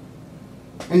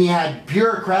 And you had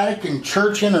bureaucratic and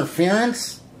church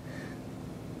interference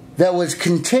that was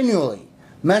continually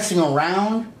messing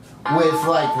around with,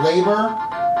 like, labor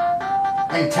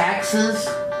and taxes.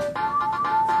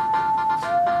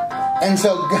 And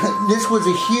so this was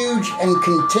a huge and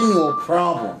continual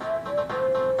problem.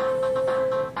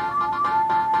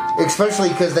 Especially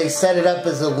because they set it up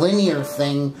as a linear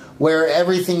thing where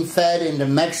everything fed into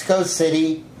Mexico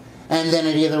City, and then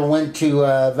it either went to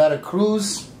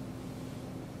Veracruz,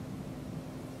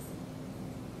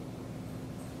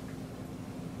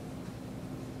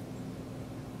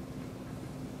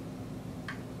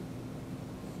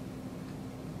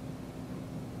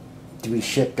 to be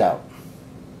shipped out.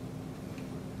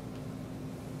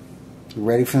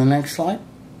 Ready for the next slide?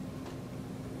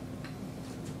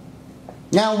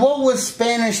 Now, what was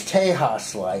Spanish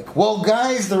Tejas like? Well,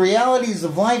 guys, the realities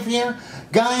of life here.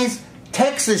 Guys,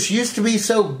 Texas used to be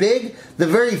so big, the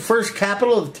very first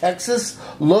capital of Texas,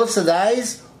 Los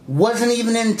Adais, wasn't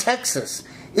even in Texas.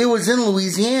 It was in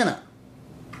Louisiana.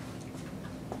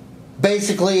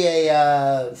 Basically,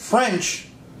 a French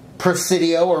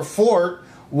presidio or fort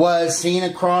was seen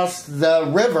across the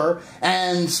river,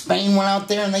 and Spain went out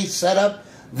there and they set up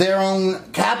their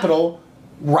own capital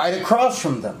right across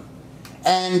from them.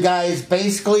 And guys,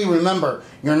 basically, remember,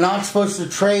 you're not supposed to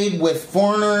trade with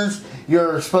foreigners.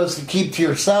 You're supposed to keep to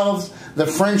yourselves. The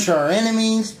French are our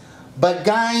enemies. But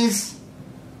guys,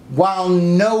 while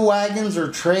no wagons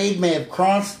or trade may have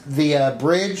crossed the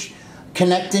bridge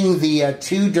connecting the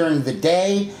two during the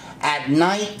day, at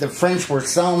night the French were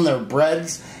selling their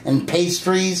breads and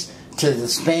pastries to the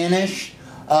Spanish.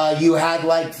 You had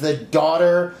like the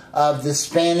daughter of the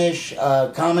Spanish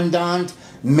commandant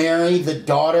marry the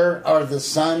daughter or the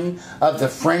son of the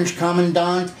French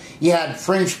commandant. You had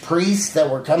French priests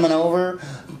that were coming over,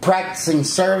 practicing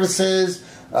services,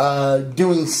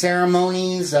 doing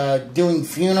ceremonies, doing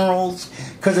funerals,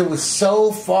 because it was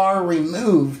so far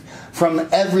removed from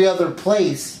every other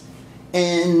place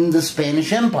in the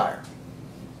Spanish Empire.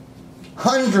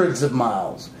 Hundreds of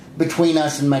miles between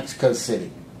us and Mexico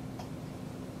City.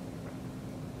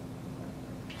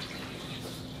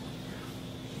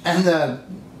 And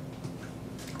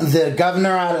the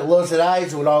governor out at Los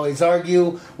Adais would always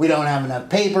argue, we don't have enough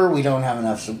paper, we don't have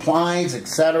enough supplies,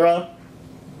 etc.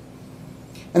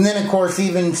 And then, of course,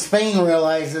 even Spain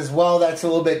realizes, well, that's a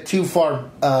little bit too far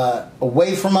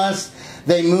away from us.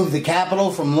 They moved the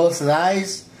capital from Los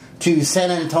Adais to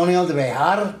San Antonio de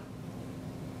Bejar.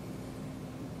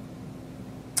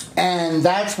 And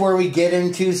that's where we get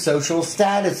into social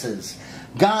statuses.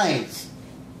 Guys,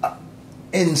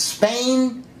 in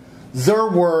Spain, there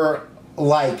were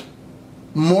like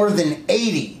more than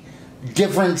 80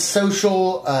 different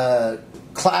social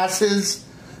classes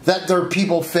that their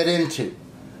people fit into.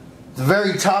 The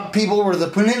very top people were the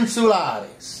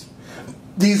Peninsulares.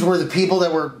 These were the people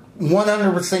that were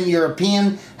 100%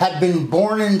 European, had been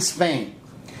born in Spain.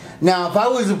 Now, if I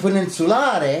was a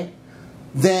Peninsulare,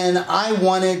 then I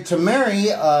wanted to marry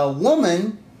a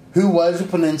woman who was a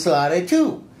Peninsulare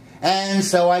too. And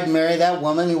so I'd marry that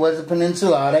woman who was a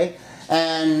Peninsulare,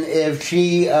 and if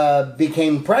she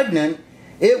became pregnant,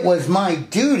 it was my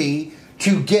duty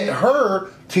to get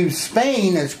her to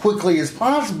Spain as quickly as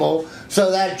possible so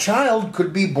that child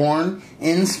could be born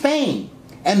in Spain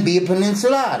and be a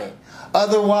Peninsulare.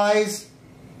 Otherwise,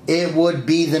 it would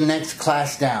be the next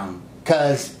class down,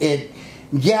 because it,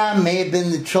 yeah, may have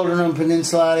been the children of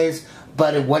Peninsulares,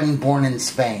 but it wasn't born in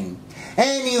Spain.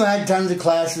 And you had tons of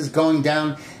classes going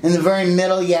down. In the very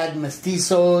middle, you had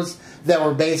mestizos that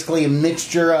were basically a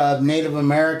mixture of Native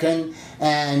American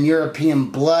and European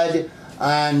blood.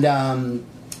 And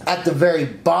at the very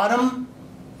bottom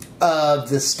of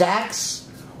the stacks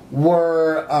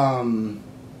were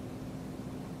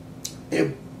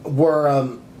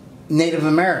Native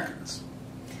Americans,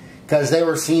 because they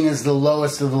were seen as the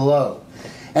lowest of the low.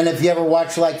 And if you ever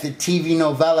watch like the TV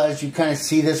novellas, you kind of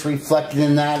see this reflected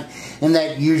in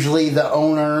that usually the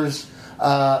owners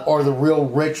or the real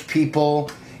rich people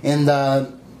in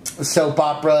the soap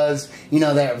operas, you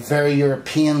know, they're very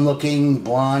European looking,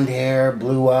 blonde hair,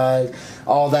 blue eyes,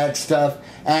 all that stuff.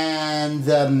 And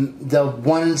the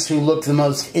ones who look the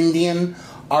most Indian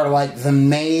are like the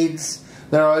maids.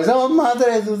 They're always, oh,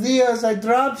 Madre de Dios, I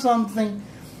dropped something.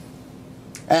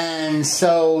 And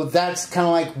so that's kind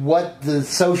of like what the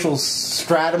social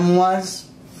stratum was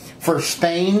for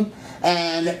Spain.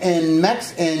 And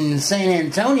in San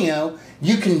Antonio,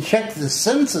 you can check the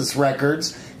census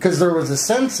records, because there was a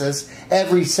census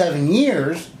every 7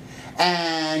 years.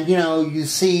 And, you know, you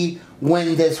see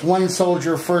when this one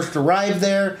soldier first arrived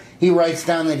there, he writes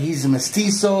down that he's a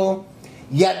mestizo.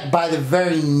 Yet by the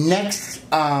very next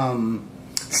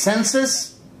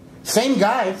census, same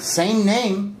guy, same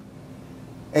name,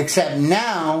 except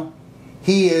now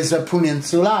he is a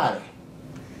Peninsulare.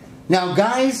 Now,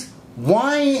 guys,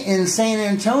 why in San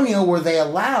Antonio were they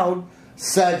allowed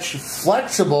such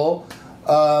flexible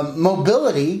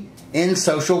mobility in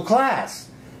social class?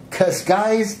 Because,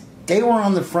 guys, they were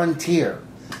on the frontier.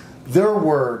 You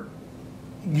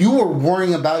were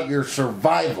worrying about your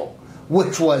survival,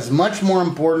 which was much more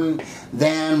important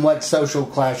than what social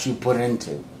class you put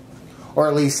into. Or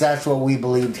at least that's what we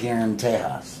believed here in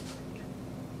Tejas.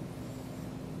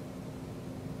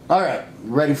 Alright,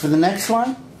 ready for the next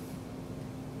slide?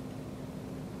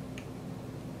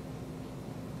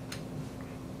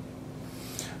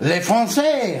 Les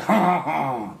Français.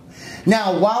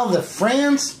 Now, while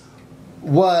France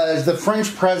was the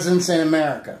French presence in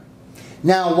America,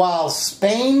 now while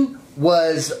Spain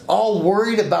was all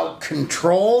worried about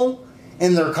control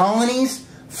in their colonies,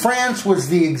 France was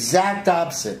the exact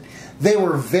opposite. They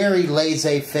were very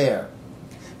laissez-faire.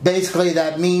 Basically,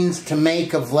 that means to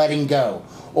make of letting go,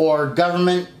 or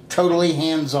government totally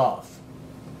hands off.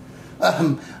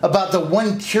 About the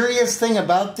one curious thing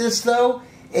about this, though,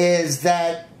 is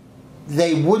that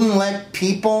they wouldn't let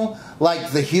people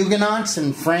like the Huguenots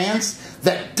in France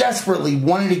that desperately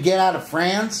wanted to get out of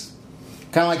France,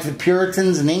 kind of like the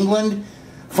Puritans in England.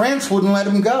 France wouldn't let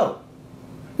them go.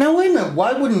 Now, wait a minute.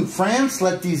 Why wouldn't France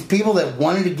let these people that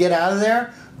wanted to get out of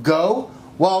there go?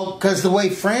 Well, because the way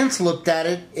France looked at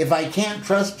it, if I can't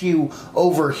trust you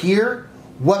over here,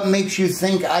 what makes you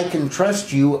think I can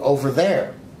trust you over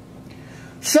there?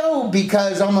 So,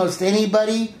 because almost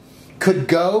anybody could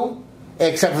go,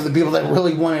 except for the people that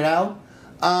really wanted out,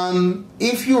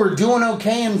 if you were doing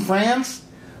okay in France,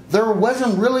 there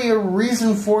wasn't really a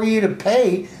reason for you to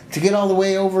pay to get all the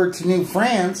way over to New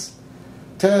France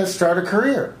to start a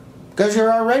career, because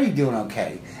you're already doing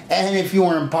okay. And if you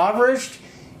were impoverished,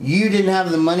 you didn't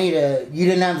have the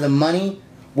money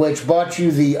which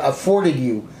afforded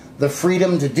you the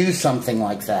freedom to do something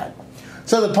like that.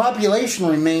 So the population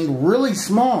remained really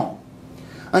small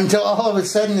until all of a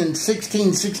sudden in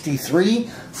 1663,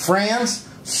 France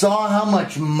saw how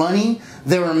much money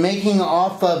they were making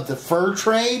off of the fur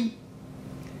trade,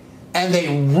 and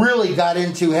they really got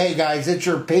into, hey guys, it's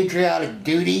your patriotic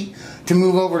duty to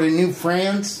move over to New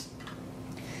France.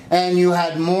 And you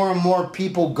had more and more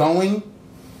people going.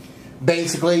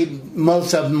 Basically,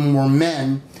 most of them were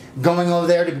men going over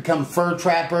there to become fur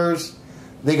trappers.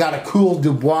 They got a coul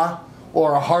du bois,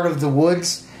 or a heart of the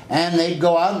woods, and they'd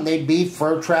go out and they'd be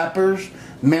fur trappers,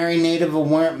 marry Native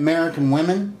American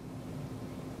women.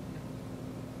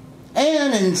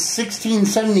 And in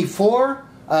 1674,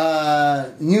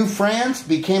 New France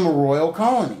became a royal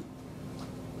colony.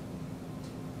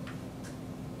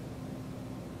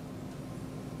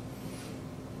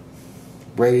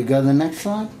 Ready to go to the next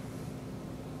slide?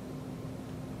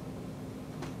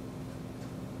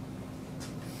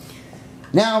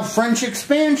 Now, French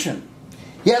expansion.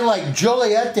 You had like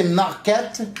Joliet and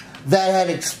Marquette that had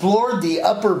explored the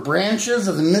upper branches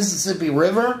of the Mississippi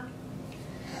River.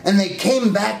 And they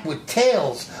came back with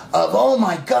tales of, oh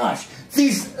my gosh,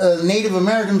 these Native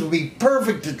Americans would be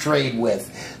perfect to trade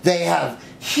with. They have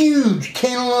huge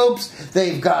cantaloupes.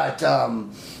 They've got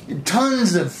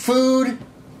tons of food.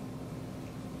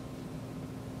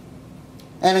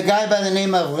 And a guy by the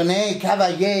name of René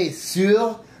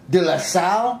Cavalier-Sur de La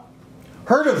Salle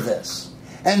heard of this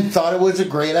and thought it was a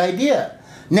great idea.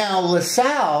 Now, La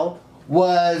Salle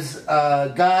was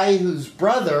a guy whose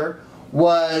brother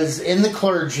was in the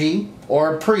clergy,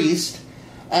 or a priest,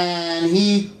 and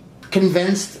he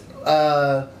convinced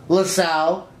La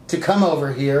Salle to come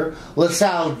over here. La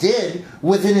Salle did.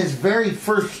 Within his very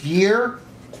first year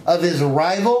of his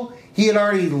arrival, he had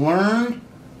already learned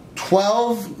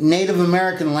 12 Native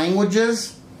American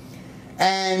languages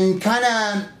and kind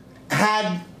of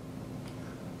had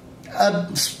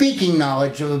a speaking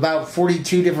knowledge of about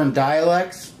 42 different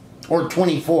dialects, or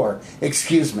 24,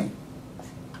 excuse me.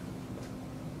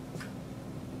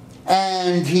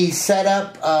 And he set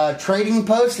up a trading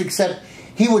post, except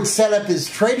he would set up his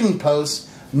trading posts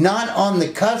not on the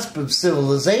cusp of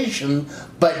civilization,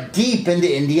 but deep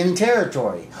into Indian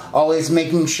territory. Always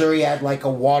making sure he had like a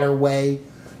waterway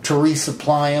to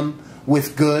resupply him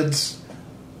with goods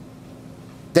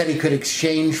that he could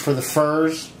exchange for the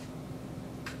furs.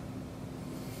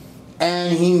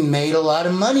 And he made a lot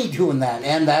of money doing that.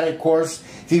 And that, of course,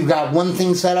 if you've got one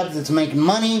thing set up that's making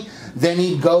money, then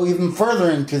he'd go even further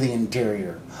into the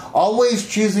interior. Always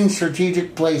choosing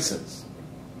strategic places.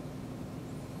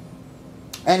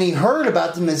 And he heard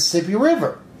about the Mississippi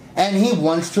River. And he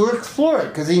wants to explore it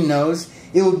because he knows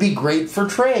it would be great for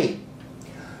trade.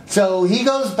 So he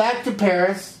goes back to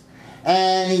Paris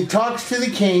and he talks to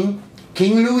the king,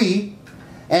 King Louis,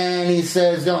 and he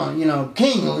says, oh,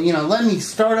 King, let me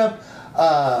start up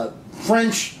a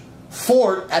French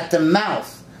fort at the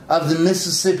mouth of the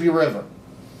Mississippi River.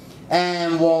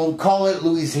 And we'll call it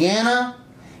Louisiana.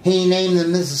 He named the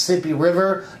Mississippi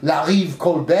River La Rive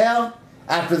Colbert,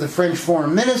 after the French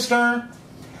foreign minister.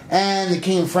 And the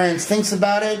King of France thinks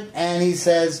about it, and he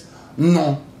says,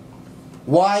 no.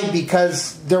 Why?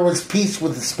 Because there was peace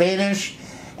with the Spanish,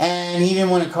 and he didn't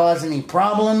want to cause any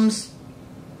problems.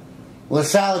 La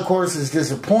Salle, of course, is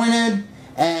disappointed,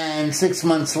 and 6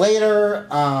 months later,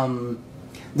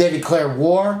 they declare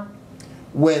war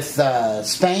with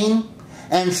Spain,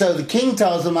 And so the king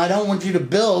tells him, I don't want you to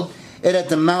build it at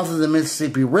the mouth of the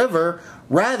Mississippi River.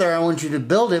 Rather, I want you to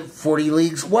build it 40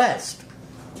 leagues west,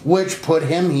 which put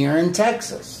him here in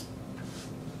Texas.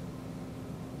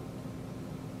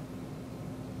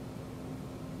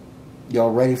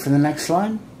 Y'all ready for the next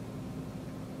slide?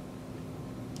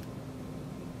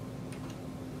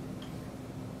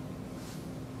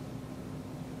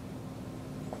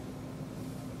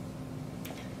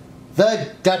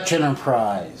 The Dutch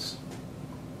Enterprise.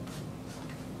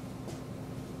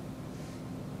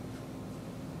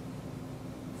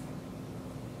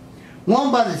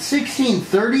 Well, by the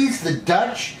 1630s, the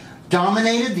Dutch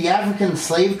dominated the African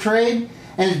slave trade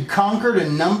and had conquered a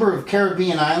number of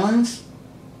Caribbean islands.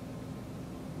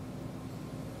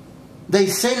 They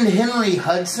send Henry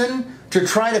Hudson to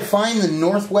try to find the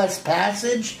Northwest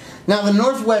Passage. Now, the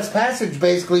Northwest Passage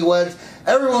basically was,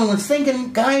 everyone was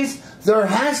thinking, guys, there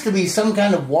has to be some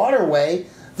kind of waterway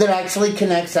that actually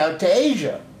connects out to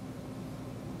Asia.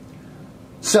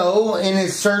 So, in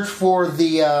his search for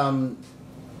the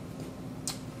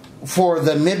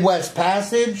Midwest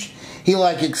Passage, he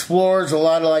explores a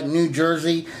lot of New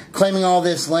Jersey, claiming all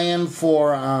this land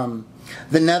for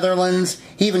the Netherlands.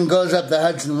 He even goes up the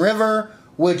Hudson River,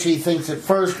 which he thinks at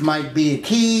first might be a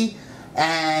key,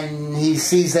 and he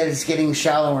sees that it's getting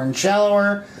shallower and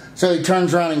shallower. So he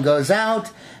turns around and goes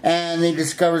out, and he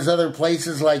discovers other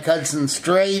places like Hudson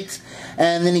Straits,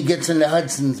 and then he gets into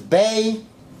Hudson's Bay,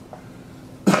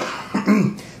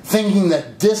 thinking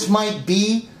that this might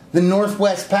be the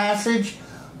Northwest Passage.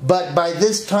 But by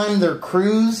this time their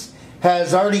cruise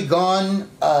has already gone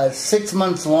 6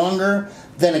 months longer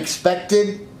than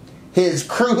expected. His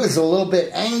crew is a little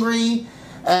bit angry,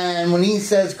 and when he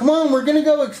says, come on, we're going to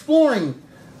go exploring,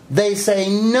 they say,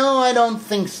 no, I don't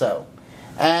think so.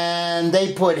 And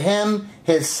they put him,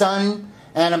 his son,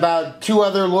 and about 2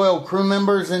 other loyal crew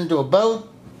members into a boat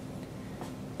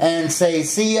and say,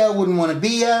 see ya, wouldn't want to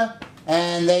be ya,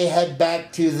 and they head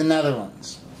back to the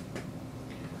Netherlands.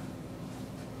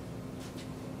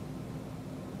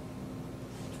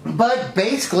 But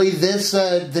basically this,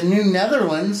 the New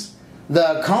Netherlands,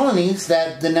 the colonies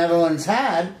that the Netherlands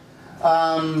had,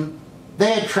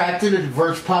 they attracted a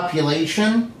diverse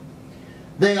population.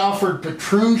 They offered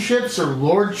patroonships or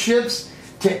lordships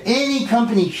to any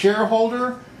company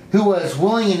shareholder who was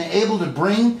willing and able to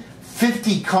bring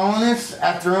 50 colonists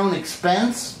at their own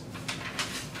expense.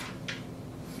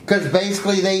 Because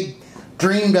basically they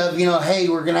dreamed of, hey,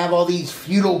 we're going to have all these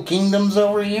feudal kingdoms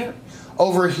over here.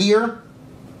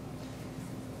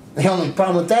 The only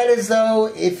problem with that is, though,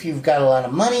 if you've got a lot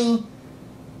of money,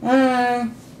 you're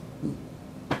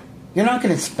not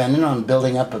going to spend it on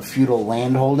building up a feudal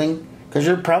landholding, because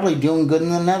you're probably doing good in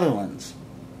the Netherlands.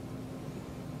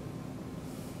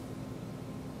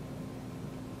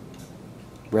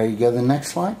 Ready to go to the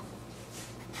next slide?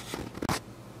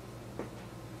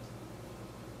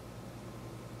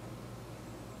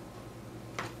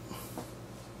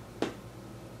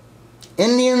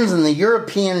 Indians and the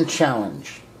European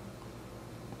Challenge.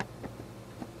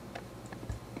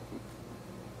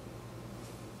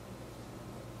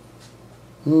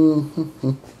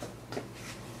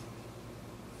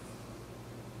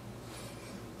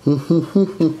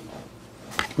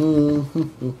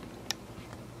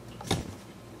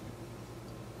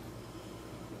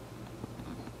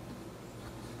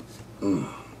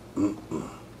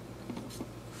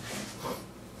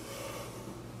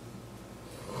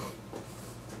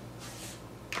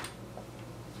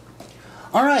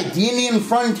 Alright, the Indian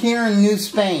frontier in New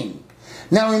Spain.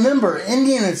 Now remember,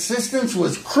 Indian assistance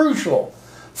was crucial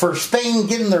for Spain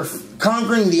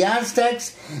conquering the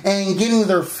Aztecs and getting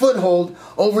their foothold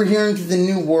over here into the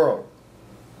New World.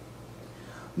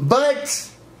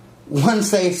 But once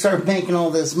they start making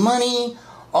all this money,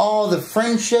 all the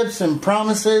friendships and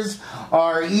promises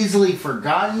are easily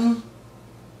forgotten.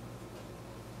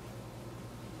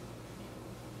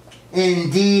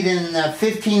 Indeed, in the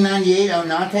 1598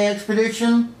 Oñate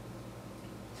expedition,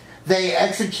 they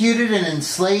executed and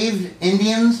enslaved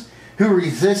Indians who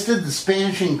resisted the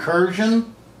Spanish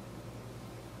incursion.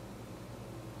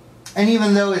 And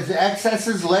even though his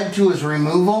excesses led to his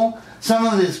removal, some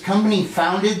of his company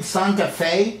founded Santa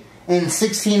Fe in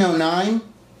 1609.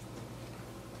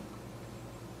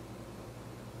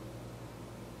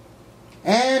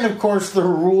 And of course the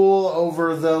rule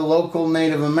over the local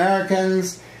Native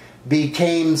Americans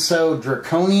became so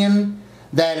draconian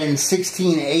that in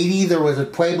 1680 there was a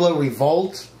Pueblo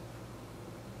revolt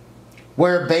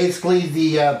where basically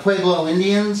the Pueblo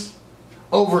Indians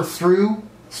overthrew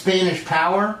Spanish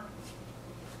power.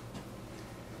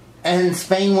 And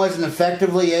Spain wasn't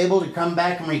effectively able to come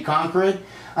back and reconquer it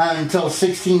until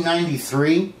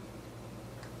 1693.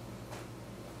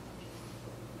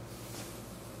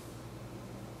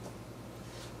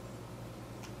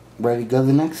 Ready to go to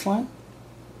the next slide?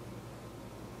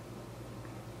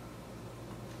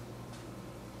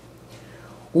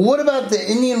 What about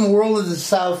the Indian world of the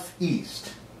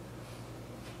southeast?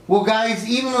 Well, guys,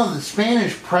 even though the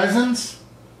Spanish presence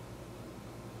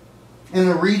in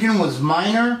the region was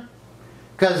minor,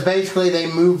 because basically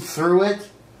they moved through it,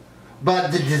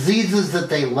 but the diseases that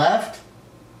they left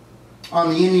on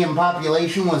the Indian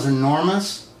population was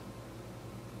enormous.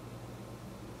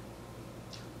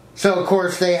 So, of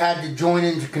course, they had to join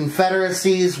into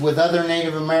confederacies with other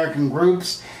Native American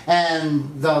groups,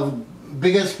 and the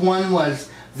biggest one was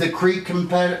the Creek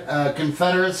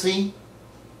Confederacy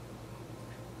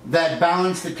that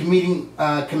balanced the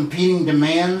competing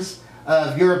demands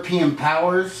of European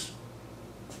powers,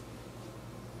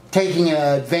 taking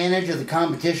advantage of the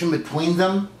competition between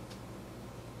them.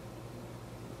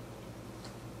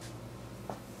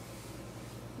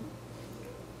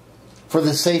 For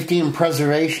the safety and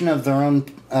preservation of their own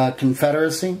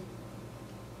confederacy.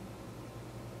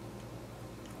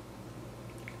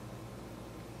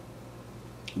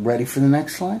 Ready for the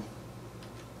next slide?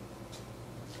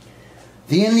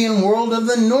 The Indian world of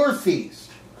the Northeast.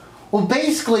 Well,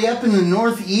 basically up in the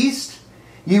Northeast,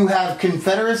 you have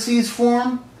confederacies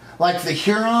form, like the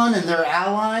Huron and their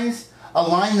allies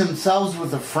align themselves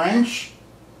with the French.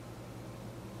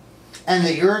 And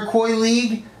the Iroquois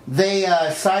League, they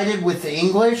sided with the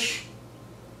English.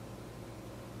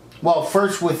 Well,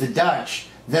 first with the Dutch,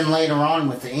 then later on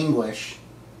with the English.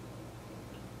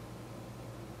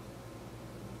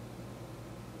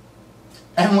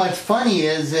 And what's funny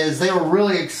is they were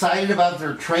really excited about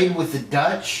their trade with the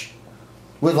Dutch,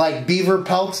 with like beaver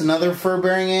pelts and other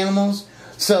fur-bearing animals.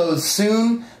 So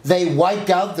soon they wiped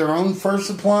out their own fur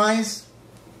supplies.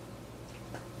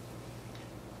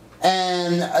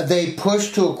 And they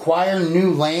pushed to acquire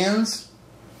new lands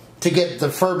to get the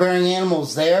fur-bearing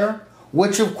animals there,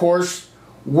 which of course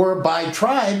were by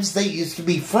tribes that used to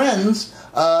be friends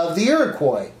of the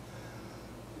Iroquois.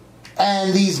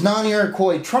 And these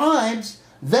non-Iroquois tribes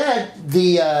that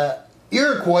the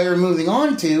Iroquois are moving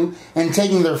on to and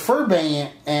taking their fur-bearing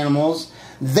animals,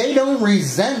 they don't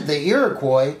resent the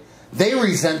Iroquois, they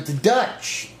resent the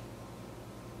Dutch.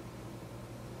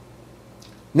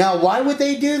 Now, why would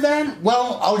they do that?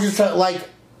 Well, I'll just like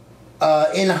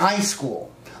in high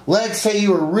school. Let's say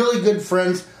you were really good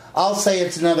friends. I'll say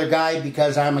it's another guy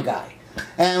because I'm a guy.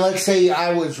 And let's say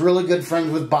I was really good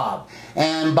friends with Bob.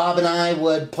 And Bob and I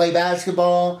would play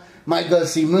basketball, might go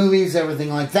see movies, everything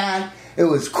like that. It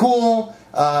was cool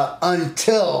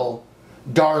until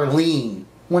Darlene.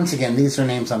 Once again, these are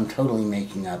names I'm totally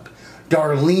making up.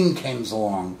 Darlene came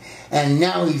along, and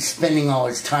now he's spending all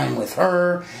his time with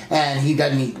her, and he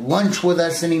doesn't eat lunch with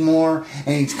us anymore,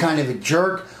 and he's kind of a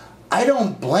jerk. I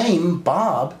don't blame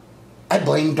Bob. I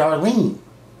blame Darlene.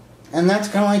 And that's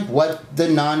kind of like what the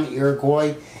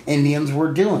non-Iroquois Indians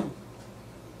were doing.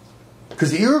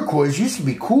 Because the Iroquois used to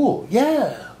be cool.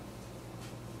 Yeah.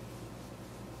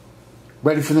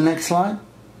 Ready for the next slide?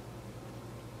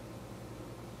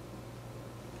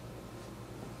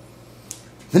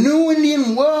 The new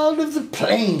Indian world of the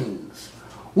plains.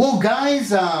 Well,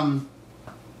 guys, out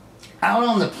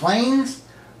on the plains,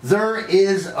 there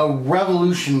is a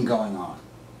revolution going on.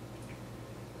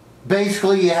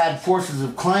 Basically, you had forces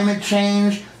of climate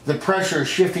change, the pressure of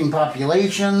shifting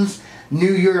populations,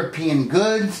 new European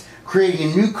goods,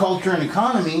 creating a new culture and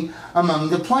economy among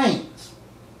the plains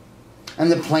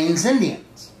and the Plains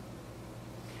Indians.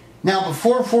 Now,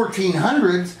 before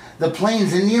 1400s, the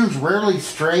Plains Indians rarely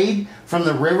strayed from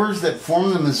the rivers that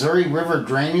form the Missouri River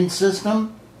drainage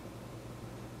system.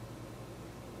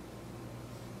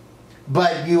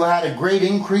 But you had a great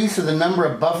increase of the number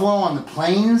of buffalo on the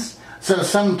plains, so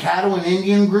some cattle and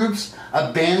Indian groups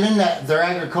abandoned their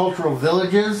agricultural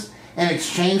villages in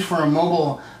exchange for a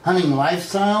mobile hunting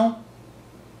lifestyle.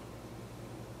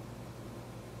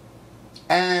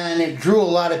 And it drew a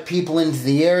lot of people into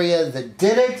the area that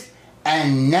did it.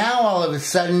 And now all of a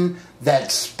sudden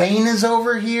that Spain is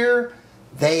over here,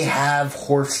 they have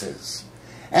horses.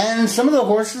 And some of the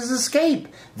horses escape.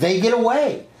 They get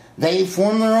away. They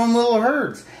form their own little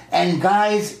herds. And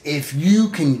guys, if you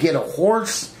can get a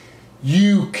horse,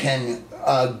 you can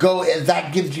go,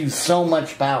 that gives you so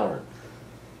much power.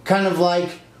 Kind of like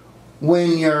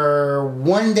when you're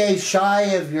one day shy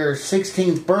of your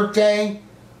 16th birthday,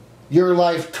 your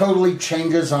life totally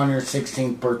changes on your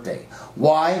 16th birthday.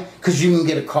 Why? Because you can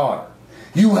get a car.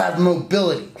 You have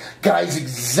mobility. Guys,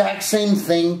 exact same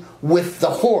thing with the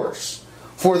horse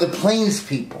for the plains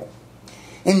people.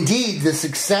 Indeed, the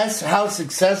success, how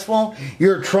successful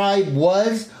your tribe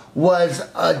was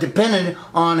dependent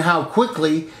on how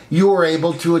quickly you were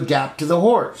able to adapt to the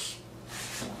horse.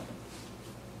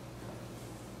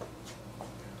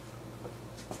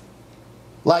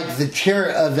 Like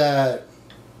the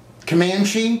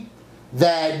Comanche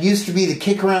that used to be the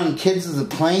kick around kids of the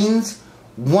plains,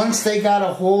 once they got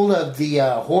a hold of the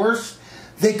horse,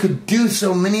 they could do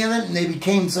so many of it, and they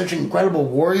became such incredible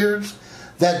warriors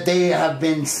that they have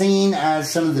been seen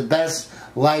as some of the best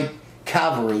light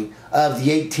cavalry of the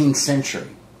 18th century.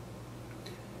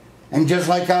 And just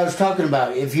like I was talking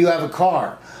about, if you have a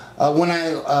car, when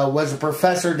I was a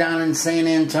professor down in San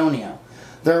Antonio,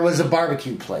 there was a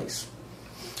barbecue place.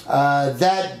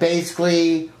 That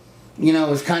basically, you know,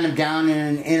 was kind of down in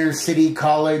an inner city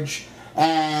college,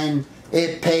 and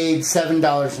it paid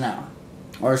 $7 an hour,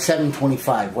 or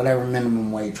 $7.25, whatever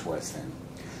minimum wage was then.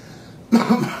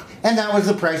 And that was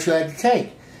the price you had to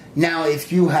take. Now,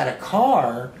 if you had a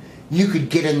car, you could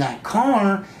get in that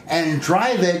car and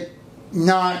drive it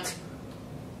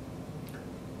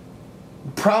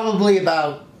probably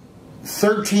about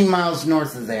 13 miles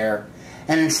north of there,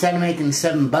 and instead of making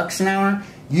 $7 an hour,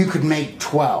 you could make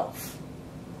 12.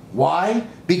 Why?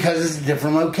 Because it's a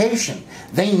different location.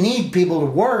 They need people to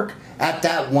work at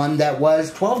that one that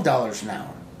was $12 an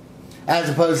hour, as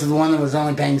opposed to the one that was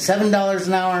only paying $7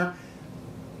 an hour.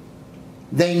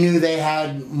 They knew they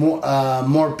had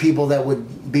more people that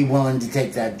would be willing to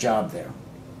take that job there.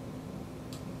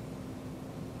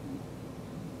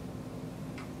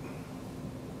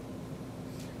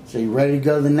 So you ready to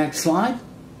go to the next slide?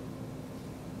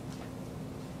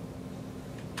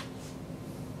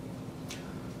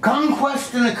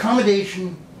 Conquest and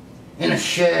accommodation in a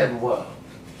shared world.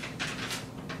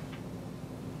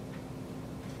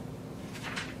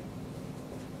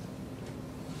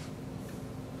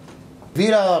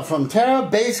 Vida la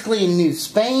Frontera, basically in New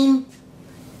Spain,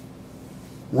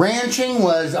 ranching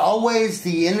was always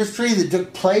the industry that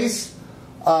took place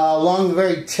along the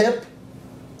very tip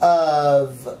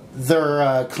of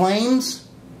their claims.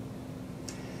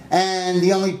 And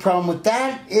the only problem with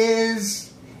that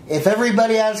is, if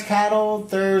everybody has cattle,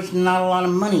 there's not a lot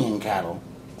of money in cattle.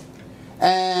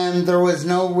 And there was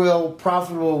no real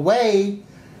profitable way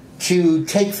to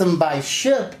take them by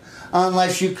ship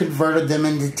unless you converted them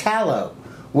into tallow,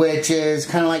 which is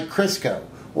kind of like Crisco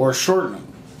or shortening.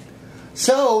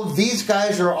 So these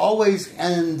guys are always,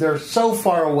 and they're so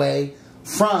far away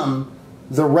from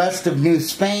the rest of New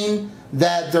Spain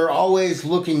that they're always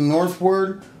looking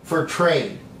northward for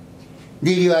trade.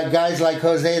 You had guys like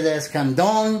Jose de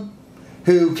Escandon,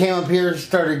 who came up here,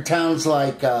 started towns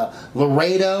like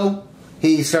Laredo.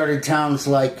 He started towns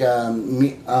like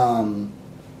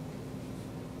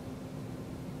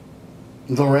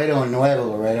Laredo and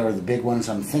Nuevo Laredo are the big ones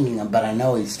I'm thinking of, but I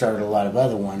know he started a lot of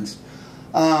other ones.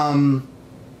 But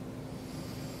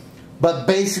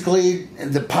basically,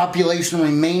 the population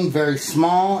remained very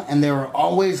small, and they were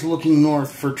always looking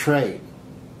north for trade.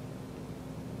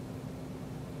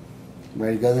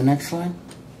 Ready to go to the next slide?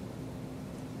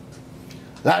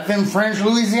 Life in French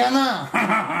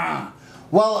Louisiana.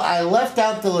 Well, I left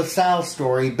out the LaSalle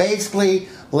story. Basically,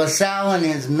 LaSalle and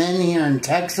his men here in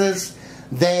Texas,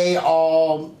 they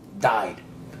all died.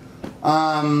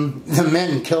 The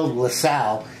men killed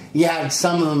LaSalle. You had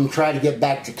some of them try to get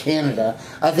back to Canada.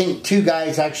 I think 2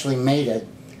 guys actually made it.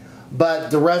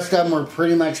 But the rest of them were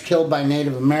pretty much killed by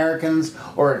Native Americans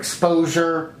or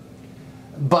exposure.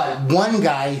 But one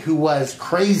guy who was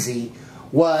crazy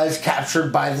was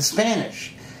captured by the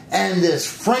Spanish. And this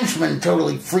Frenchman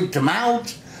totally freaked him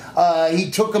out.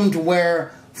 He took him to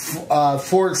where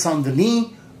Fort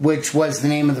Saint-Denis, which was the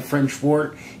name of the French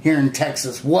fort here in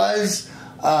Texas, was.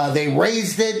 They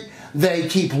raised it. They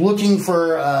keep looking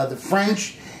for the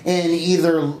French in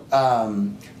either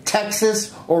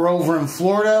Texas or over in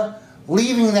Florida,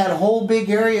 leaving that whole big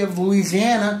area of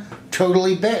Louisiana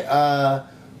totally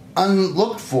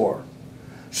unlooked for.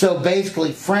 So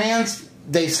basically France,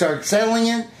 they start settling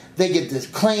it. They get this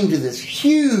claim to this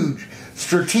huge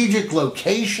strategic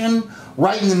location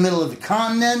right in the middle of the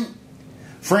continent.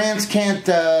 France can't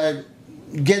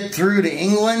get through to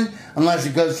England unless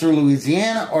it goes through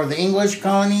Louisiana, or the English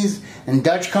colonies and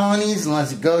Dutch colonies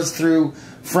unless it goes through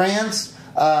France.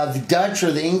 The Dutch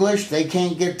or the English, they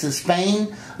can't get to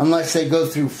Spain unless they go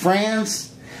through France.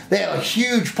 They have a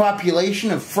huge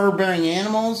population of fur-bearing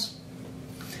animals.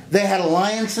 They had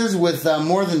alliances with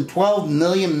more than 12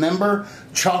 million member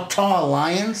Choctaw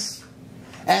Alliance.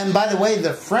 And by the way,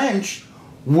 the French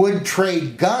would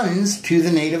trade guns to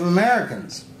the Native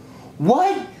Americans.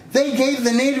 What? They gave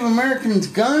the Native Americans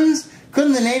guns?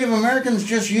 Couldn't the Native Americans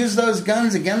just use those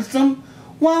guns against them?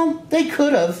 Well, they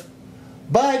could have.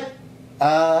 But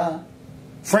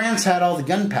France had all the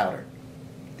gunpowder.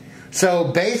 So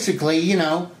basically, you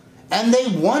know, and they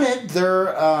wanted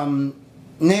their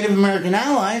Native American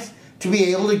allies to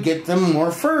be able to get them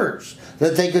more furs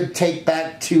that they could take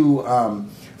back to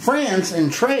France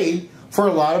and trade for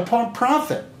a lot of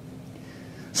profit.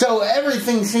 So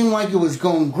everything seemed like it was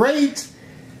going great.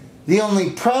 The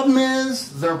only problem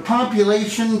is their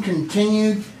population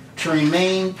continued to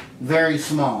remain very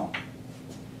small,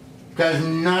 because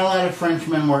not a lot of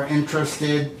Frenchmen were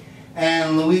interested,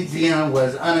 and Louisiana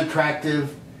was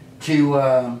unattractive to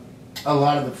a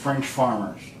lot of the French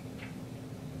farmers.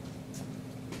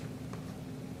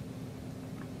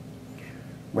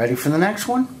 Ready for the next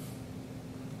one?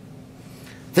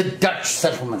 The Dutch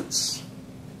settlements.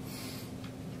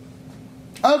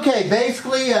 Okay,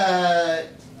 basically,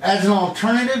 as an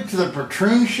alternative to the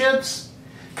patroon ships,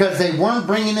 because they weren't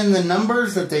bringing in the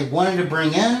numbers that they wanted to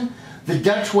bring in, the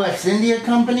Dutch West India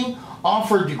Company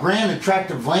offered to grant a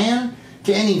tract of land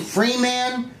to any free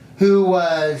man who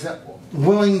was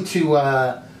willing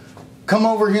to come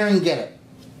over here and get it.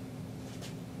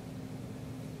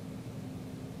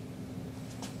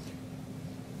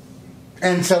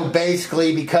 And so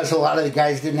basically, because a lot of the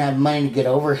guys didn't have money to get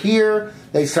over here,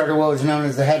 they started what was known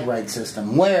as the headright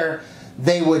system, where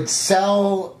they would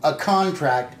sell a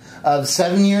contract of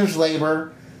 7 years'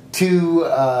 labor to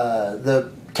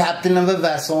the captain of a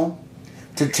vessel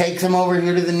to take them over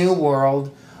here to the New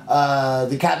World.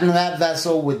 The captain of that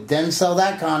vessel would then sell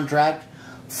that contract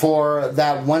for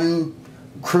that one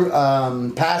crew,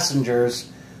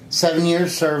 passenger's 7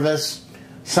 years service.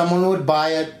 Someone would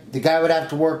buy it. The guy would have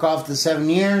to work off the 7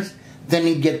 years. Then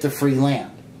he'd get the free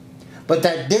land. But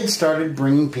that did started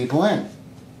bringing people in.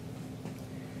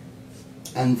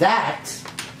 And that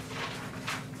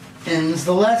ends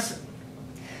the lesson.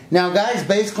 Now, guys,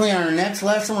 basically on our next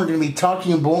lesson, we're going to be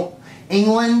talking about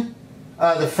England,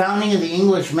 the founding of the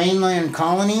English mainland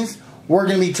colonies. We're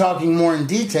going to be talking more in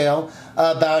detail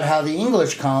about how the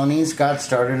English colonies got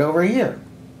started over here.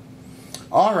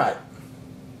 All right.